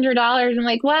few $100s. I'm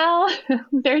like, well,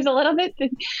 there's a little bit,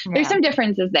 there's some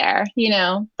differences there,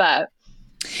 but.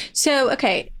 So,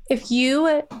 okay, if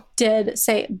you did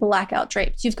say blackout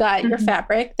drapes, you've got your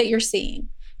fabric that you're seeing,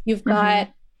 you've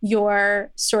got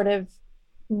your sort of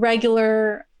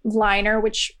regular liner,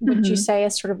 which would you say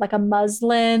is sort of like a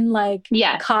muslin, like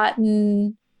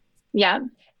cotton? Yeah.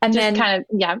 And just then kind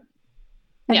of,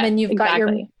 and then you've got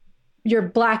your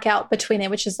blackout between it,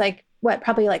 which is like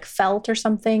probably like felt or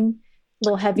something, a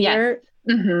little heavier.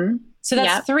 Yes. So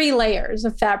that's 3 layers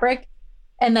of fabric,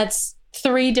 and that's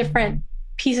 3 different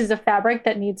pieces of fabric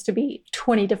that needs to be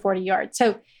 20 to 40 yards.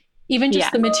 So even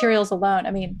just the materials alone,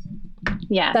 I mean,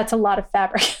 that's a lot of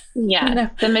fabric.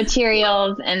 The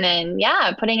materials, and then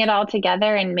putting it all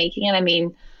together and making it. I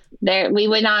mean, we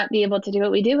would not be able to do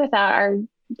what we do without our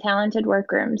talented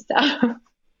workroom. So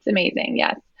it's amazing.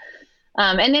 Yes.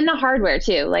 And then the hardware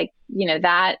too, like,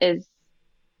 that is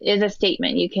a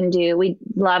statement you can do. We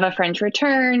love a French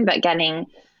return, but getting,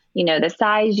 the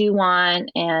size you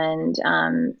want, and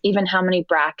even how many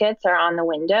brackets are on the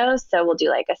windows. So we'll do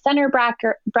like a center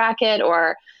bracket,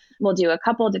 or we'll do a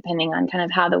couple depending on kind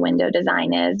of how the window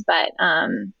design is. But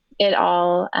it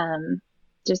all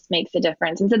just makes a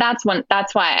difference. And so that's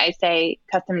why I say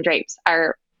custom drapes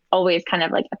are always kind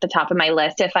of like at the top of my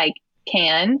list if I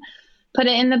can put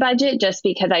it in the budget, just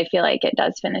because I feel like it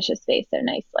does finish a space so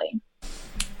nicely.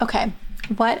 Okay.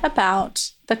 What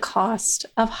about the cost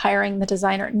of hiring the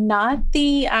designer? Not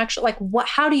the actual, like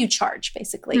how do you charge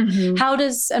basically? How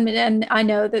does, and I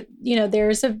know that,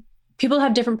 people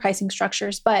have different pricing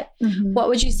structures, but what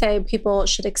would you say people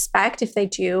should expect if they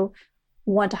do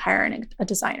want to hire a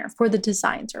designer for the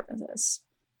design services?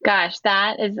 Gosh,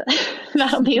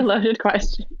 that'll be a loaded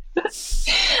question.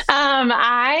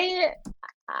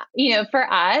 For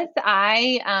us,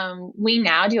 we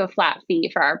now do a flat fee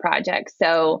for our projects.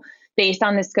 So based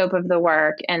on the scope of the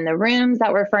work and the rooms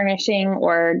that we're furnishing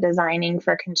or designing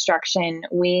for construction,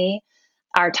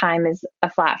 our time is a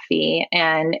flat fee,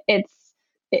 and it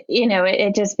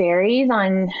just varies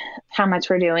on how much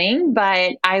we're doing.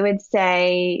 But I would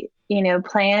say,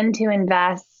 plan to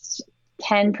invest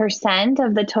 10%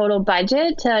 of the total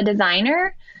budget to a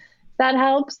designer. That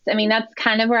helps. I mean, that's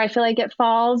kind of where I feel like it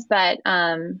falls, but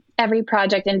every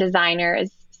project and designer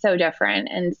is so different.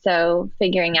 And so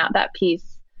figuring out that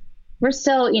piece, we're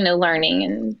still,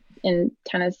 learning and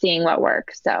kind of seeing what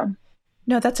works. So.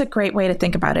 No, that's a great way to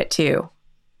think about it too,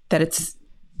 that it's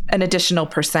an additional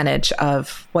percentage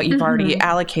of what you've already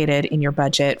allocated in your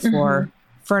budget for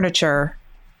furniture,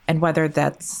 and whether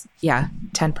that's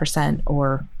 10%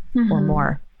 or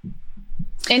more.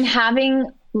 And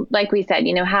having, like we said,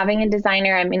 having a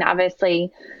designer, I mean,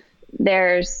 obviously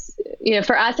there's,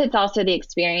 for us, it's also the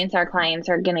experience our clients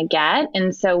are going to get.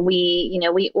 And so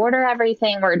we order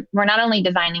everything. We're not only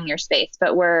designing your space,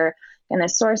 but we're going to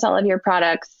source all of your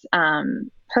products,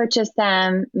 purchase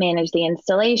them, manage the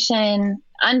installation,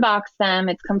 unbox them.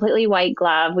 It's completely white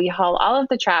glove. We haul all of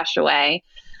the trash away.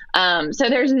 So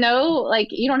there's no,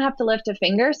 you don't have to lift a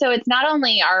finger. So it's not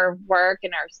only our work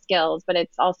and our skills, but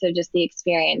it's also just the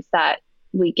experience that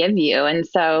we give you. And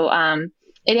so,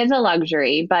 it is a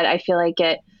luxury, but I feel like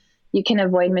you can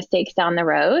avoid mistakes down the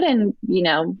road, and,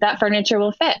 that furniture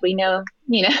will fit. We know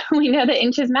the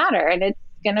inches matter, and it's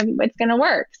going to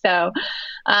work. So,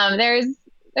 there's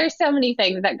so many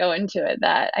things that go into it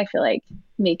that I feel like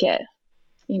make it,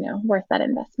 worth that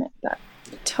investment. But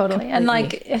totally. And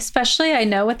especially I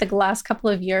know with the last couple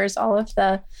of years, all of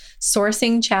the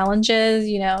sourcing challenges,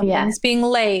 things being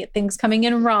late, things coming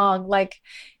in wrong,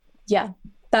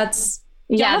 that's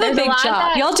there's a big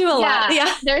job. Y'all do a lot.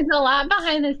 Yeah. There's a lot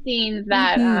behind the scenes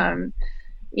that,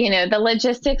 the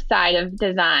logistics side of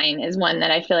design is one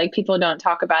that I feel like people don't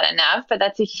talk about enough, but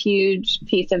that's a huge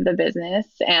piece of the business.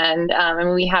 And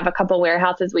we have a couple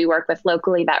warehouses we work with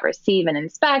locally that receive and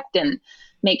inspect and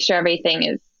make sure everything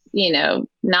is,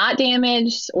 not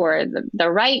damaged or the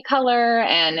right color.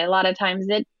 And a lot of times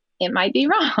it might be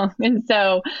wrong. And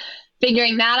so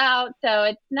figuring that out. So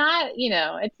it's not,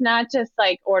 it's not just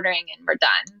like ordering and we're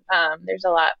done. There's a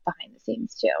lot behind the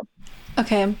scenes too.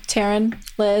 Okay, Taryn,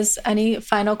 Liz, any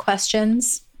final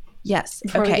questions? Yes.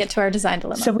 Before we get to our design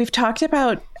dilemma. So we've talked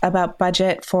about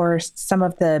budget for some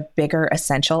of the bigger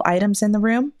essential items in the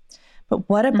room, but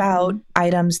what about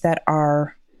items that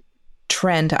are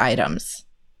trend items,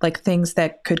 like things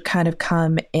that could kind of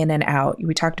come in and out?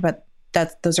 We talked about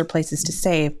that; those are places to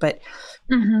save, but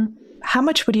how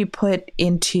much would you put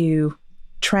into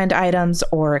trend items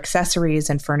or accessories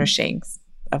and furnishings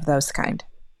of those kind?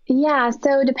 Yeah.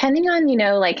 So depending on,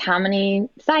 like how many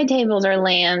side tables or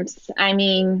lamps, I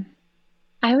mean,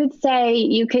 I would say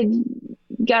you could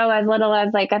go as little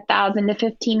as like 1,000 to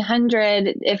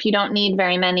 1,500 if you don't need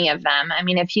very many of them. I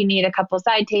mean, if you need a couple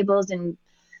side tables and,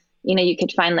 you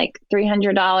could find like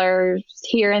 $300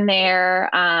 here and there.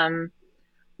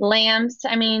 Lamps,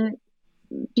 I mean,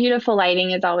 beautiful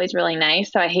lighting is always really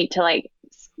nice. So I hate to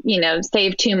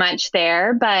save too much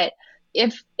there, but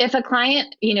if a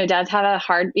client, does have a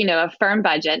hard, a firm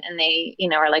budget and they,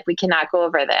 are like, we cannot go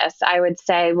over this, I would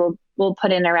say we'll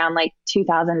put in around like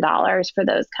 $2,000 for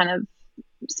those kind of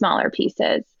smaller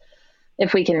pieces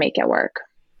if we can make it work.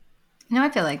 No, I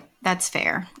feel like that's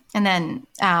fair. And then,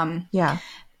 and you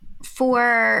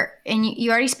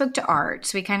already spoke to art,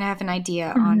 so we kind of have an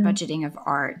idea on budgeting of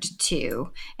art too.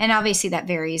 And obviously that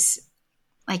varies,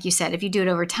 like you said, if you do it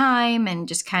over time and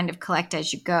just kind of collect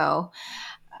as you go.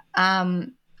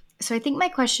 So I think my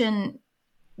question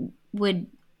would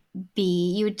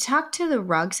be, you would talk to the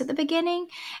rugs at the beginning.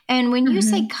 And when you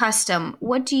say custom,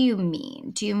 what do you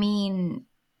mean? Do you mean,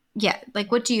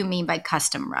 what do you mean by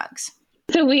custom rugs?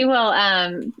 So we will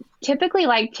typically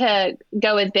like to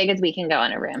go as big as we can go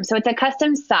in a room. So it's a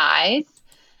custom size.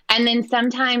 And then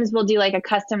sometimes we'll do like a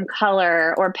custom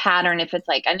color or pattern. If it's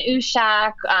like an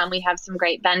Ushak, we have some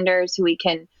great vendors who we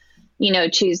can,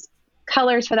 choose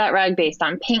colors for that rug based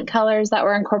on paint colors that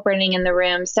we're incorporating in the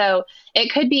room. So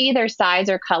it could be either size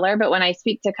or color, but when I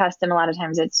speak to custom, a lot of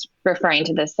times it's referring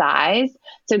to the size.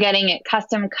 So getting it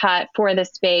custom cut for the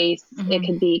space, it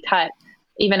could be cut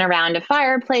even around a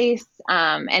fireplace,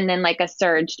 and then like a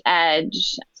surged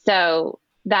edge. So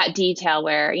that detail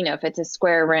where, if it's a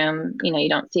square room, you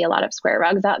don't see a lot of square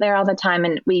rugs out there all the time.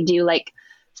 And we do like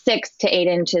 6 to 8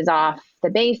 inches off the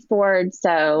baseboard.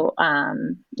 So,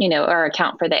 or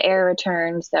account for the air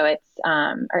return. So it's,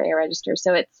 or air register.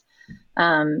 So it's,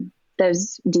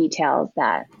 those details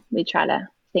that we try to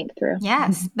think through.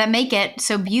 Yes. That make it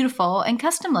so beautiful and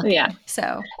custom looking. Yeah.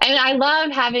 So, and I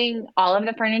love having all of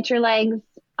the furniture legs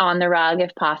on the rug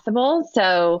if possible.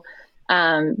 So,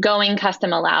 going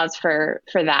custom allows for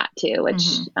that too, which,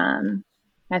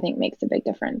 I think makes a big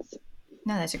difference.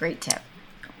 No, that's a great tip.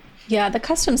 Yeah, the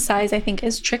custom size I think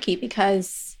is tricky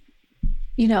because,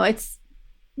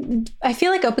 I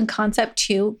feel like open concept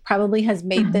too probably has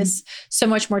made this so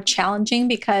much more challenging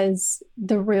because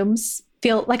the rooms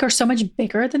feel like are so much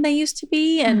bigger than they used to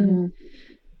be. And,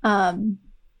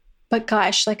 but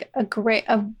gosh, like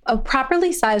a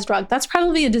properly sized rug, that's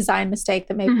probably a design mistake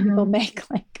that maybe people make,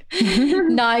 like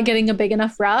not getting a big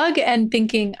enough rug and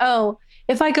thinking, oh,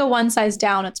 if I go one size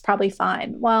down, it's probably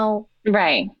fine. Well,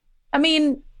 right. I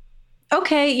mean,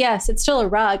 okay, yes, it's still a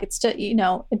rug. It's still,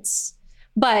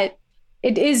 but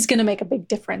it is going to make a big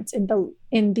difference in the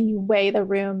way the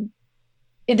room,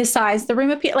 in the size the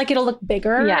room appears. Like it'll look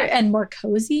bigger and more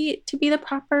cozy to be the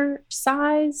proper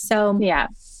size. So yeah,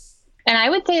 and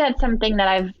I would say that's something that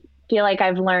I feel like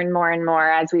I've learned more and more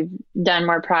as we've done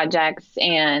more projects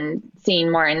and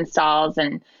seen more installs,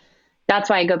 and that's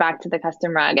why I go back to the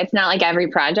custom rug. It's not like every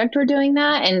project we're doing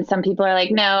that, and some people are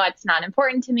like, no, it's not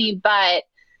important to me, but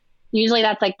usually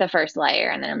that's like the first layer.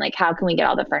 And then I'm like, how can we get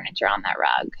all the furniture on that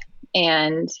rug?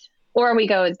 Or we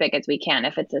go as big as we can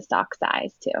if it's a stock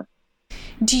size too.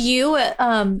 Do you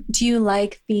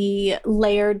like the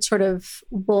layered sort of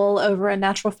wool over a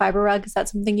natural fiber rug? Is that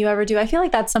something you ever do? I feel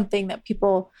like that's something that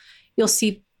you'll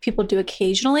see people do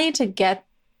occasionally to get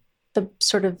the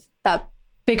sort of that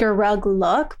bigger rug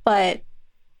look, but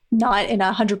not in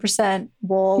 100%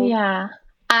 wool. Yeah.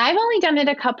 I've only done it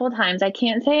a couple times. I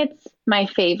can't say it's my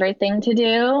favorite thing to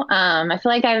do. I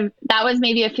feel like that was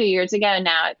maybe a few years ago.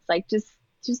 Now it's like, just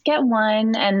get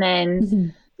one and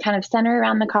then kind of center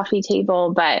around the coffee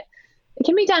table, but it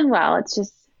can be done well. It's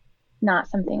just not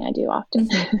something I do often.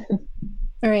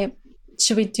 All right.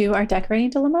 Should we do our decorating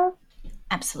dilemma?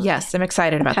 Absolutely. Yes. I'm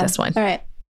excited about this one. All right.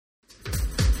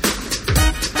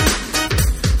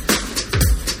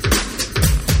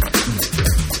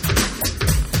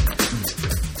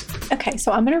 Okay,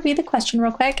 so I'm going to read the question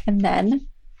real quick and then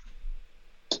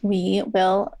we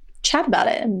will chat about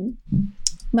it. And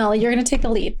Molly, you're going to take the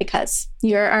lead because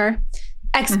you're our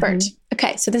expert. Mm-hmm.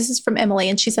 Okay, so this is from Emily,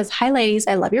 and she says, "Hi, ladies.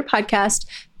 I love your podcast.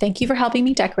 Thank you for helping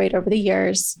me decorate over the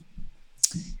years.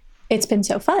 It's been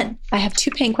so fun. I have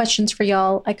 2 paint questions for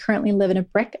y'all. I currently live in a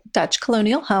brick Dutch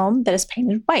colonial home that is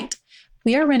painted white.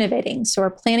 We are renovating, so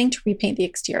we're planning to repaint the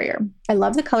exterior. I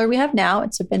love the color we have now.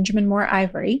 It's a Benjamin Moore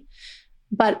ivory,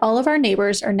 but all of our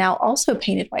neighbors are now also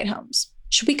painted white homes.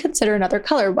 Should we consider another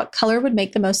color? What color would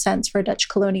make the most sense for a Dutch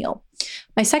colonial?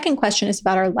 My second question is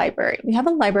about our library. We have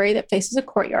a library that faces a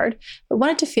courtyard, but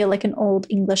want it to feel like an old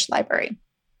English library.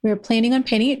 We are planning on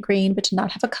painting it green, but to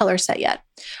not have a color set yet.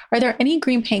 Are there any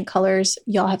green paint colors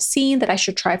y'all have seen that I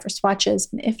should try for swatches?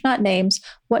 And if not names,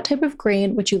 what type of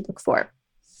green would you look for?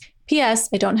 P.S.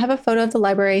 I don't have a photo of the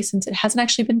library since it hasn't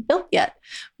actually been built yet.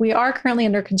 We are currently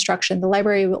under construction. The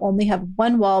library will only have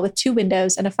one wall with 2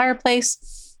 windows and a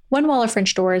fireplace, 1 wall of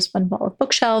French doors, 1 wall of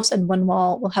bookshelves, and 1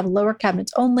 wall will have lower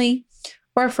cabinets only,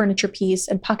 or a furniture piece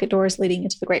and pocket doors leading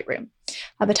into the great room.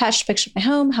 I've attached a picture of my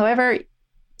home, however,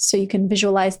 so you can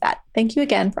visualize that. Thank you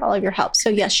again for all of your help." So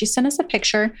yes, she sent us a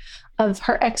picture of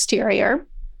her exterior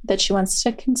that she wants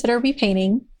to consider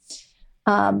repainting.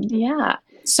 Yeah.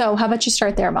 So how about you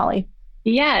start there, Molly?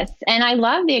 Yes. And I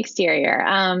love the exterior.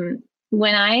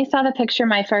 When I saw the picture,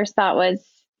 my first thought was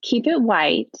keep it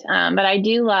white. But I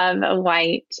do love a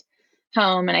white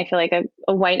home. And I feel like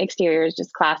a white exterior is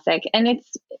just classic. And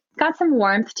it's got some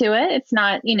warmth to it. It's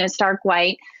not, stark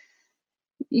white.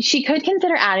 She could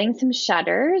consider adding some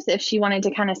shutters if she wanted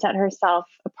to kind of set herself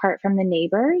apart from the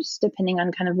neighbors, depending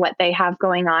on kind of what they have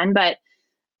going on. But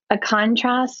a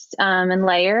contrast and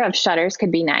layer of shutters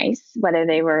could be nice, whether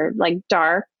they were like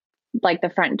dark, like the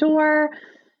front door,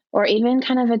 or even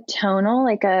kind of a tonal,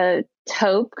 like a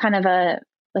taupe, kind of a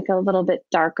little bit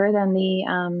darker than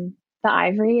the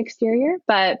ivory exterior.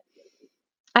 But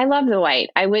I love the white.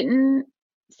 I wouldn't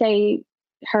say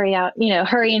hurry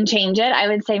and change it. I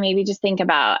would say maybe just think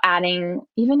about adding,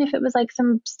 even if it was like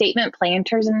some statement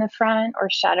planters in the front or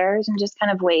shutters, and just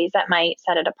kind of ways that might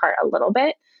set it apart a little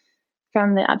bit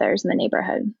from the others in the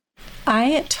neighborhood.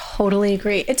 I totally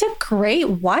agree. It's a great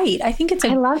white. I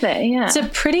love it. Yeah. It's a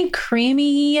pretty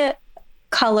creamy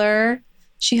color.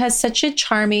 She has such a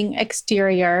charming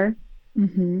exterior.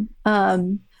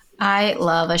 Mm-hmm. I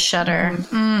love a shutter.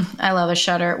 I love a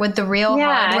shutter with the real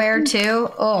hardware too.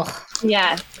 Oh,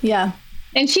 yeah. Yeah.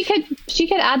 And she could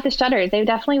add the shutters. They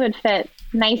definitely would fit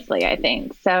nicely, I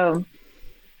think. So,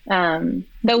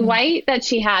 the white that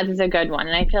she has is a good one.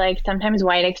 And I feel like sometimes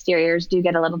white exteriors do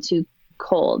get a little too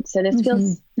cold. So this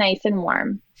feels nice and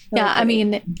warm. Really pretty. I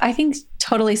mean, I think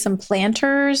totally some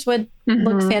planters would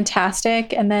look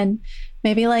fantastic. And then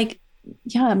maybe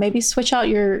maybe switch out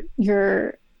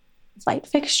your light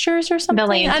fixtures or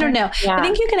something. I don't know. Yeah. I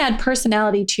think you can add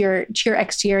personality to your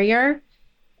exterior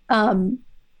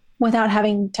without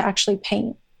having to actually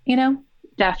paint,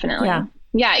 Definitely.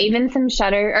 Yeah. Even some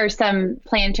shutter or some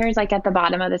planters like at the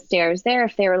bottom of the stairs there,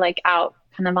 if they were like out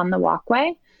kind of on the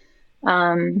walkway,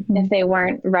 if they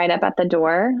weren't right up at the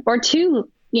door, or 2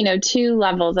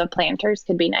 levels of planters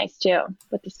could be nice too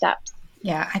with the steps.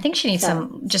 Yeah, I think she needs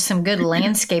some good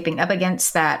landscaping up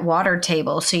against that water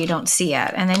table so you don't see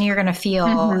it. And then you're going to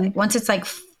feel, once it's like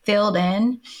filled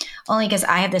in, only because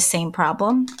I have the same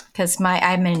problem because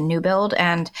I'm in a new build.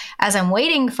 And as I'm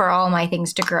waiting for all my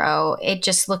things to grow, it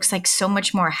just looks like so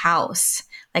much more house.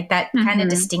 Like that kind of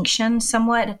distinction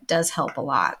somewhat does help a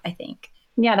lot, I think.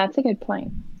 Yeah, that's a good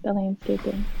point. The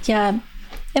landscaping. Yeah.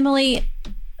 Emily,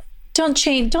 don't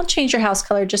change your house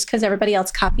color just because everybody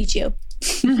else copied you.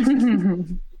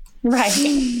 Right.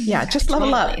 Yeah, just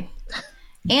level up.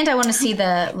 And I want to see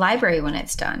the library when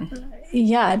it's done.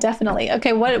 Yeah, definitely.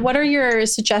 Okay, what are your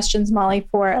suggestions, Molly,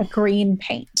 for a green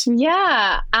paint?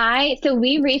 Yeah, so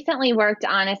we recently worked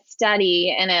on a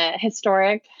study in a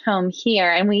historic home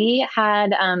here, and we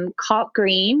had caulk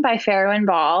green by Farrow and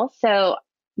Ball. So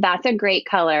that's a great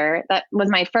color. That was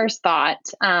my first thought.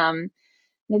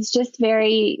 It's just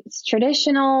it's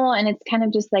traditional, and it's kind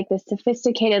of just like this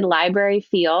sophisticated library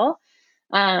feel.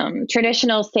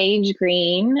 Traditional sage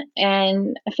green.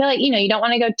 And I feel like, you don't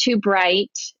want to go too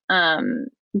bright.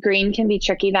 Green can be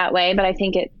tricky that way, but I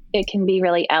think it can be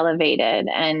really elevated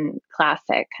and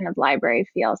classic kind of library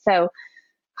feel. So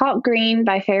caulk green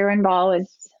by Farrow and Ball is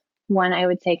one I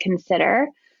would say consider,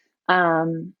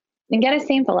 and get a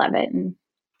sample of it and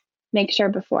make sure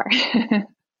before.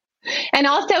 And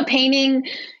also painting,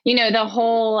 the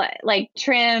whole like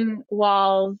trim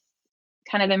walls,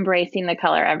 kind of embracing the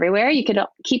color everywhere. You could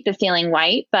keep the ceiling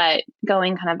white, but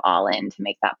going kind of all in to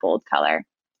make that bold color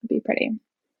would be pretty.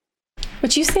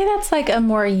 Would you say that's like a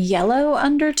more yellow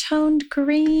undertoned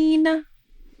green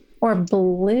or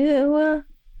blue?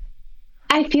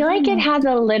 I feel like it has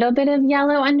a little bit of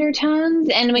yellow undertones.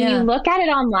 And when you look at it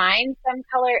online, some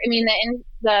color, I mean,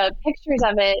 the pictures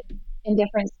of it in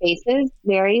different spaces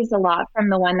varies a lot from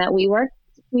the one that we worked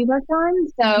on.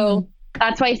 So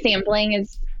that's why sampling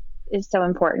is so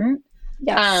important.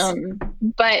 Yes.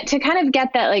 But to kind of get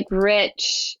that like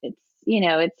rich,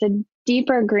 it's a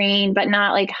deeper green, but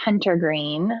not like hunter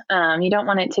green. You don't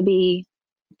want it to be,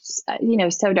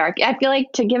 so dark. I feel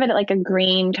like to give it like a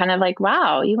green, kind of like,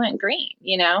 wow, you went green,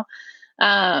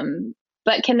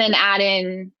 but can then add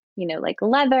in, like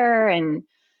leather and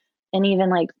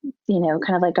even like,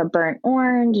 kind of like a burnt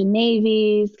orange and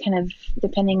navies, kind of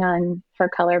depending on her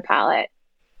color palette.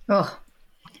 Oh,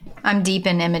 I'm deep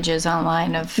in images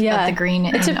online of the green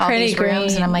in all these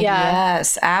rooms. And I'm like,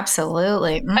 yes,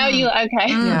 absolutely. Oh, you, okay.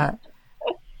 Yeah.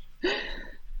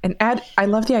 And I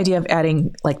love the idea of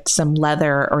adding like some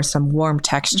leather or some warm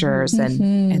textures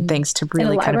and things to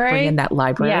really kind of bring in that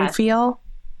library feel.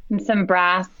 And some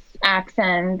brass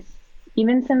accents,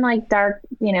 even some like dark,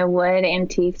 wood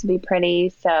antiques would be pretty.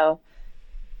 So,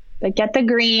 but get the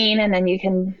green and then you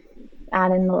can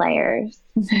add in the layers.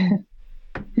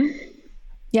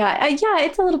 Yeah,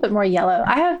 it's a little bit more yellow.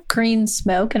 I have green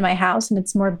smoke in my house and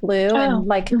it's more blue and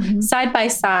like side by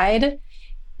side.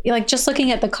 Like just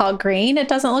looking at the call green, it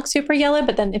doesn't look super yellow,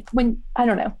 but then I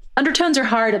don't know, undertones are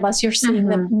hard unless you're seeing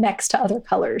them next to other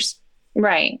colors.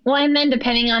 Right. Well, and then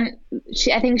depending on,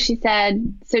 I think she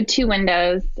said, so 2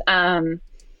 windows,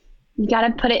 you got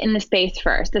to put it in the space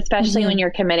first, especially when you're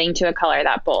committing to a color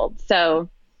that bold. So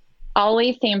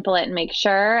always sample it and make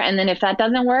sure. And then if that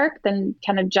doesn't work, then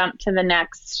kind of jump to the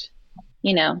next,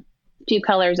 few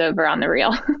colors over on the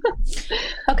reel.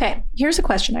 Okay. Here's a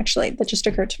question actually that just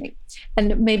occurred to me.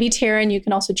 And maybe Taryn, you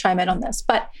can also chime in on this,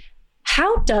 but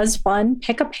how does one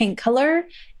pick a paint color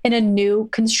in a new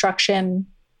construction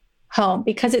home?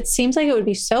 Because it seems like it would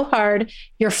be so hard.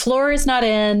 Your floor is not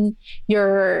in,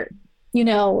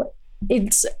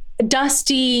 it's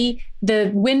dusty.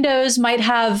 The windows might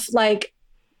have like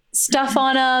stuff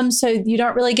on them. So you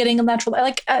don't really getting a natural,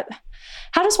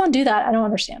 how does one do that? I don't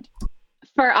understand.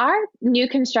 For our new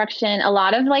construction, a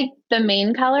lot of like the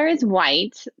main color is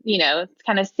white, it's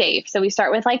kind of safe. So we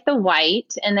start with like the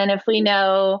white. And then if we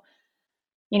know,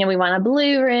 we want a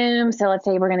blue room, so let's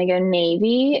say we're going to go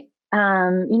navy,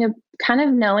 kind of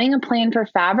knowing a plan for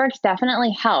fabrics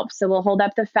definitely helps. So we'll hold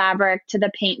up the fabric to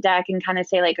the paint deck and kind of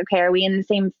say like, okay, are we in the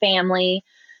same family?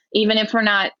 Even if we're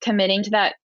not committing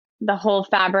to the whole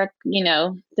fabric,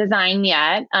 design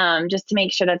yet, just to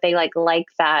make sure that they like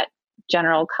that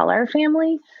general color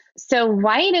family. So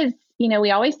white is,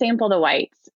 we always sample the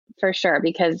whites for sure,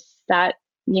 because that,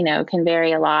 can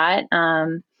vary a lot.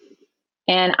 And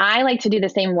I like to do the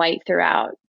same white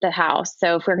throughout the house.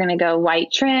 So if we're going to go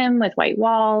white trim with white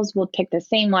walls, we'll pick the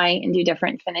same white and do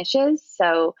different finishes.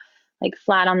 So like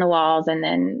flat on the walls and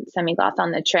then semi-gloss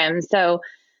on the trim. So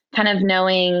kind of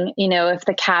knowing, if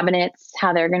the cabinets,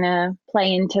 how they're going to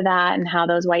play into that and how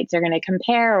those whites are going to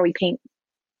compare, or we paint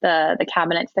the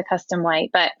cabinets the custom white.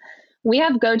 But we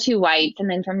have go-to whites, and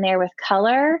then from there with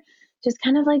color, just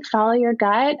kind of like follow your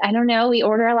gut. I don't know, we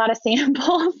order a lot of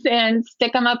samples and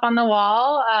stick them up on the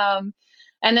wall,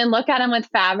 and then look at them with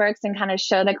fabrics and kind of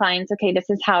show the clients, okay,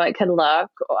 this is how it could look.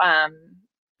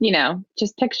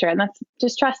 Just picture it, and that's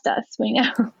just trust us, we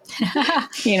know.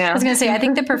 I was gonna say, I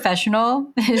think the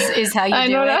professional is how you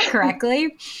do it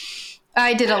correctly.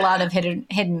 I did a lot of hit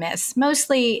and miss,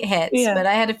 mostly hits, but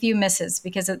I had a few misses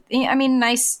because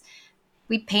nice.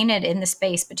 We painted in the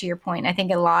space, but to your point, I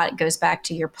think a lot goes back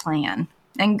to your plan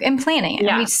and planning it.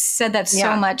 Yeah. We said that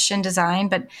so much in design,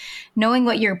 but knowing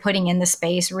what you're putting in the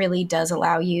space really does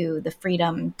allow you the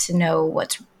freedom to know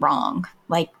what's wrong.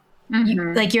 Like,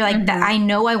 you're like, that I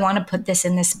know I want to put this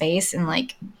in this space, and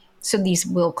like, so these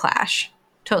will clash.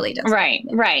 Totally does.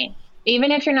 Right.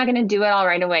 Even if you're not going to do it all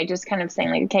right away, just kind of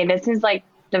saying like, okay, this is like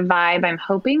the vibe I'm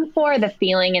hoping for, the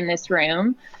feeling in this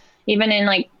room. Even in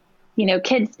like,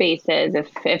 kid spaces,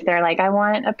 if they're like, I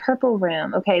want a purple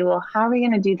room. Okay, well, how are we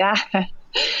going to do that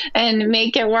and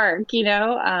make it work,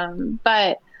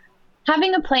 but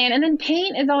having a plan. And then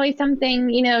paint is always something,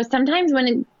 sometimes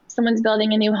when someone's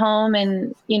building a new home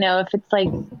and, if it's like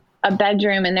a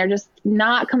bedroom and they're just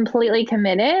not completely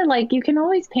committed, like you can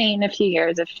always paint in a few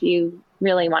years if you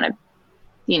really want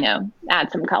to,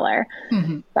 add some color.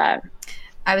 But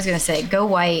I was going to say, go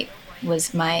white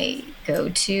was my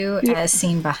go-to, as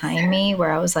seen behind me,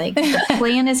 where I was like, the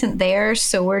plan isn't there,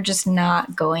 so we're just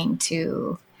not going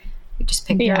to. We just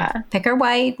pick our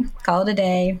white, call it a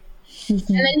day. And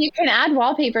then you can add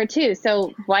wallpaper too.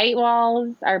 So white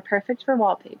walls are perfect for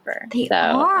wallpaper. They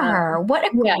are. What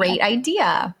a great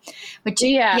idea. Which,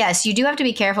 yes, you do have to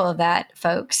be careful of that,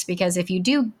 folks, because if you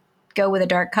do go with a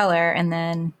dark color and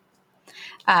then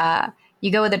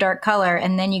you go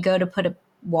to put a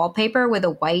wallpaper with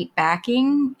a white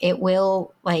backing, it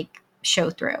will like show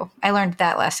through. I learned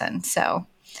that lesson. So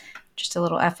just a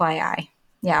little FYI.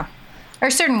 Yeah. Or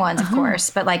certain ones, of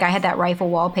course, but like I had that rifle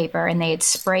wallpaper and they had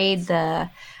sprayed the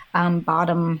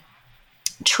bottom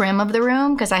trim of the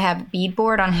room because I have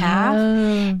beadboard on half,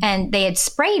 and they had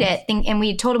sprayed it, and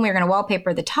we told them we were going to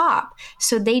wallpaper the top.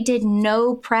 So they did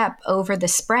no prep over the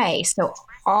spray. So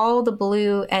all the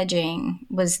blue edging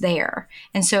was there.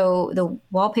 And so the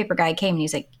wallpaper guy came and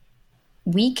he's like,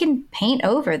 we can paint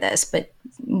over this, but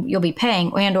you'll be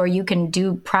paying, and or you can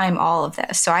do prime all of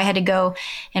this. So I had to go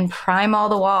and prime all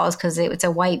the walls because it's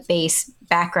a white base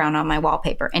background on my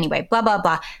wallpaper. Anyway, blah, blah,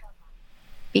 blah.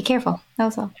 Be careful. That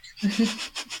was all.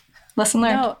 Lesson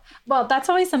learned. No. Well, that's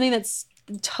always something that's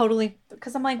totally,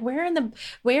 because I'm like, where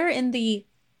in the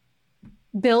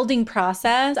building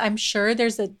process, I'm sure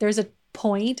there's a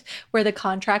point where the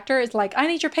contractor is like, I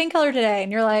need your paint color today.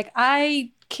 And you're like,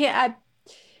 I can't,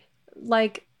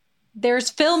 like there's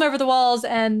film over the walls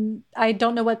and I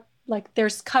don't know what, like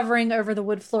there's covering over the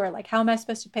wood floor. Like, how am I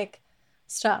supposed to pick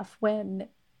stuff when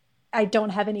I don't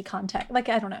have any contact? Like,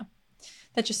 I don't know.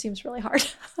 That just seems really hard.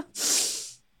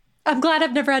 I'm glad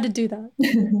I've never had to do that.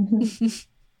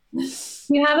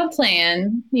 You have a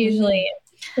plan, usually.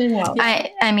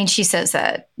 I mean, she says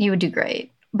that you would do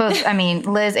great. Both, I mean,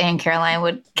 Liz and Caroline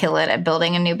would kill it at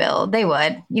building a new build. They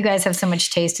would. You guys have so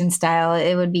much taste and style.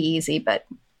 It would be easy, but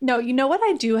no, you know what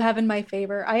I do have in my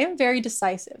favor? I am very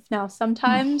decisive. Now,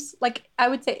 sometimes, like I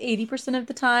would say 80% of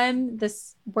the time,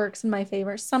 this works in my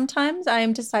favor. Sometimes I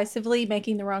am decisively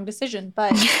making the wrong decision,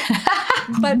 but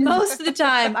most of the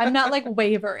time I'm not like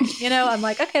wavering, I'm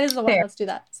like, okay, this is the one, let's do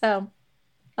that. So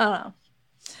I don't know.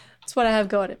 That's what I have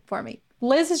going for me.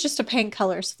 Liz is just a paint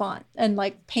color savant and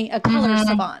like paint a color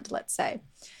savant, let's say.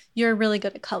 You're really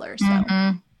good at color. So,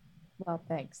 well,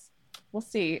 thanks. We'll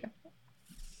see.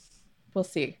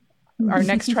 Our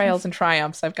next trials and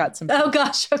triumphs. I've got some. Oh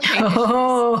gosh. Okay.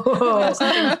 All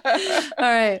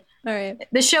right.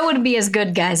 The show wouldn't be as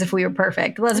good, guys, if we were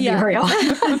perfect. Let's be real.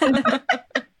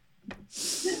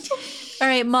 All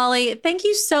right, Molly, thank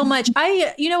you so much.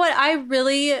 You know what? I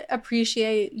really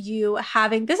appreciate you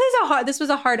having, this was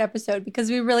a hard episode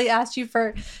because we really asked you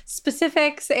for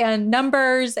specifics and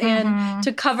numbers and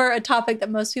to cover a topic that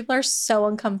most people are so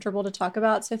uncomfortable to talk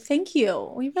about. So thank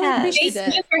you. We really appreciate it.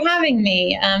 Thank you for having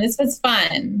me. This was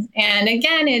fun. And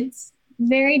again, it's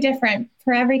very different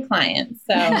for every client.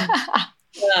 So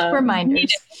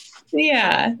reminders.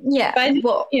 Yeah. But,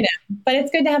 but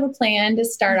it's good to have a plan to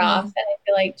start off. And I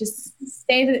feel like just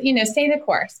stay the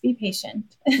course, be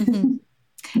patient.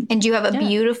 And you have a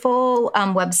beautiful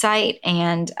website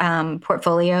and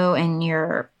portfolio on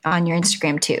your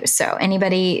Instagram too. So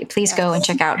anybody, please go and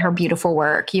check out her beautiful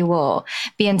work. You will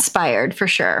be inspired for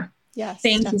sure. Yes.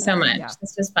 Thank you so much. Yeah.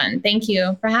 This was fun. Thank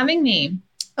you for having me.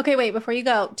 Okay, wait, before you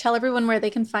go, tell everyone where they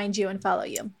can find you and follow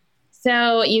you.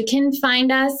 So you can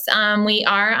find us. We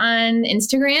are on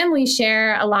Instagram. We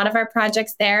share a lot of our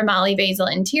projects there, Molly Basile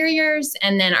Interiors.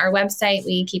 And then our website,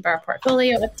 we keep our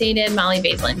portfolio updated,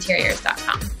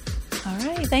 mollybasileinteriors.com. All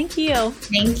right. Thank you.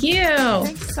 Thank you.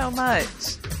 Thanks so much.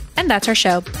 And that's our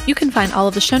show. You can find all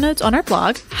of the show notes on our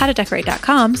blog,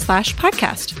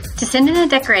 howtodecorate.com/podcast. To send in a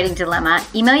decorating dilemma,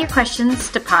 email your questions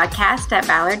to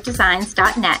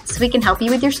podcast@ballarddesigns.net so we can help you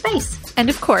with your space. And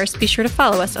of course, be sure to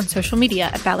follow us on social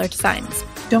media at Ballard Designs.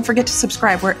 Don't forget to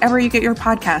subscribe wherever you get your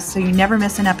podcasts so you never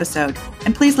miss an episode.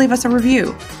 And please leave us a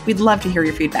review. We'd love to hear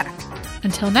your feedback.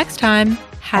 Until next time,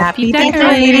 happy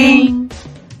decorating!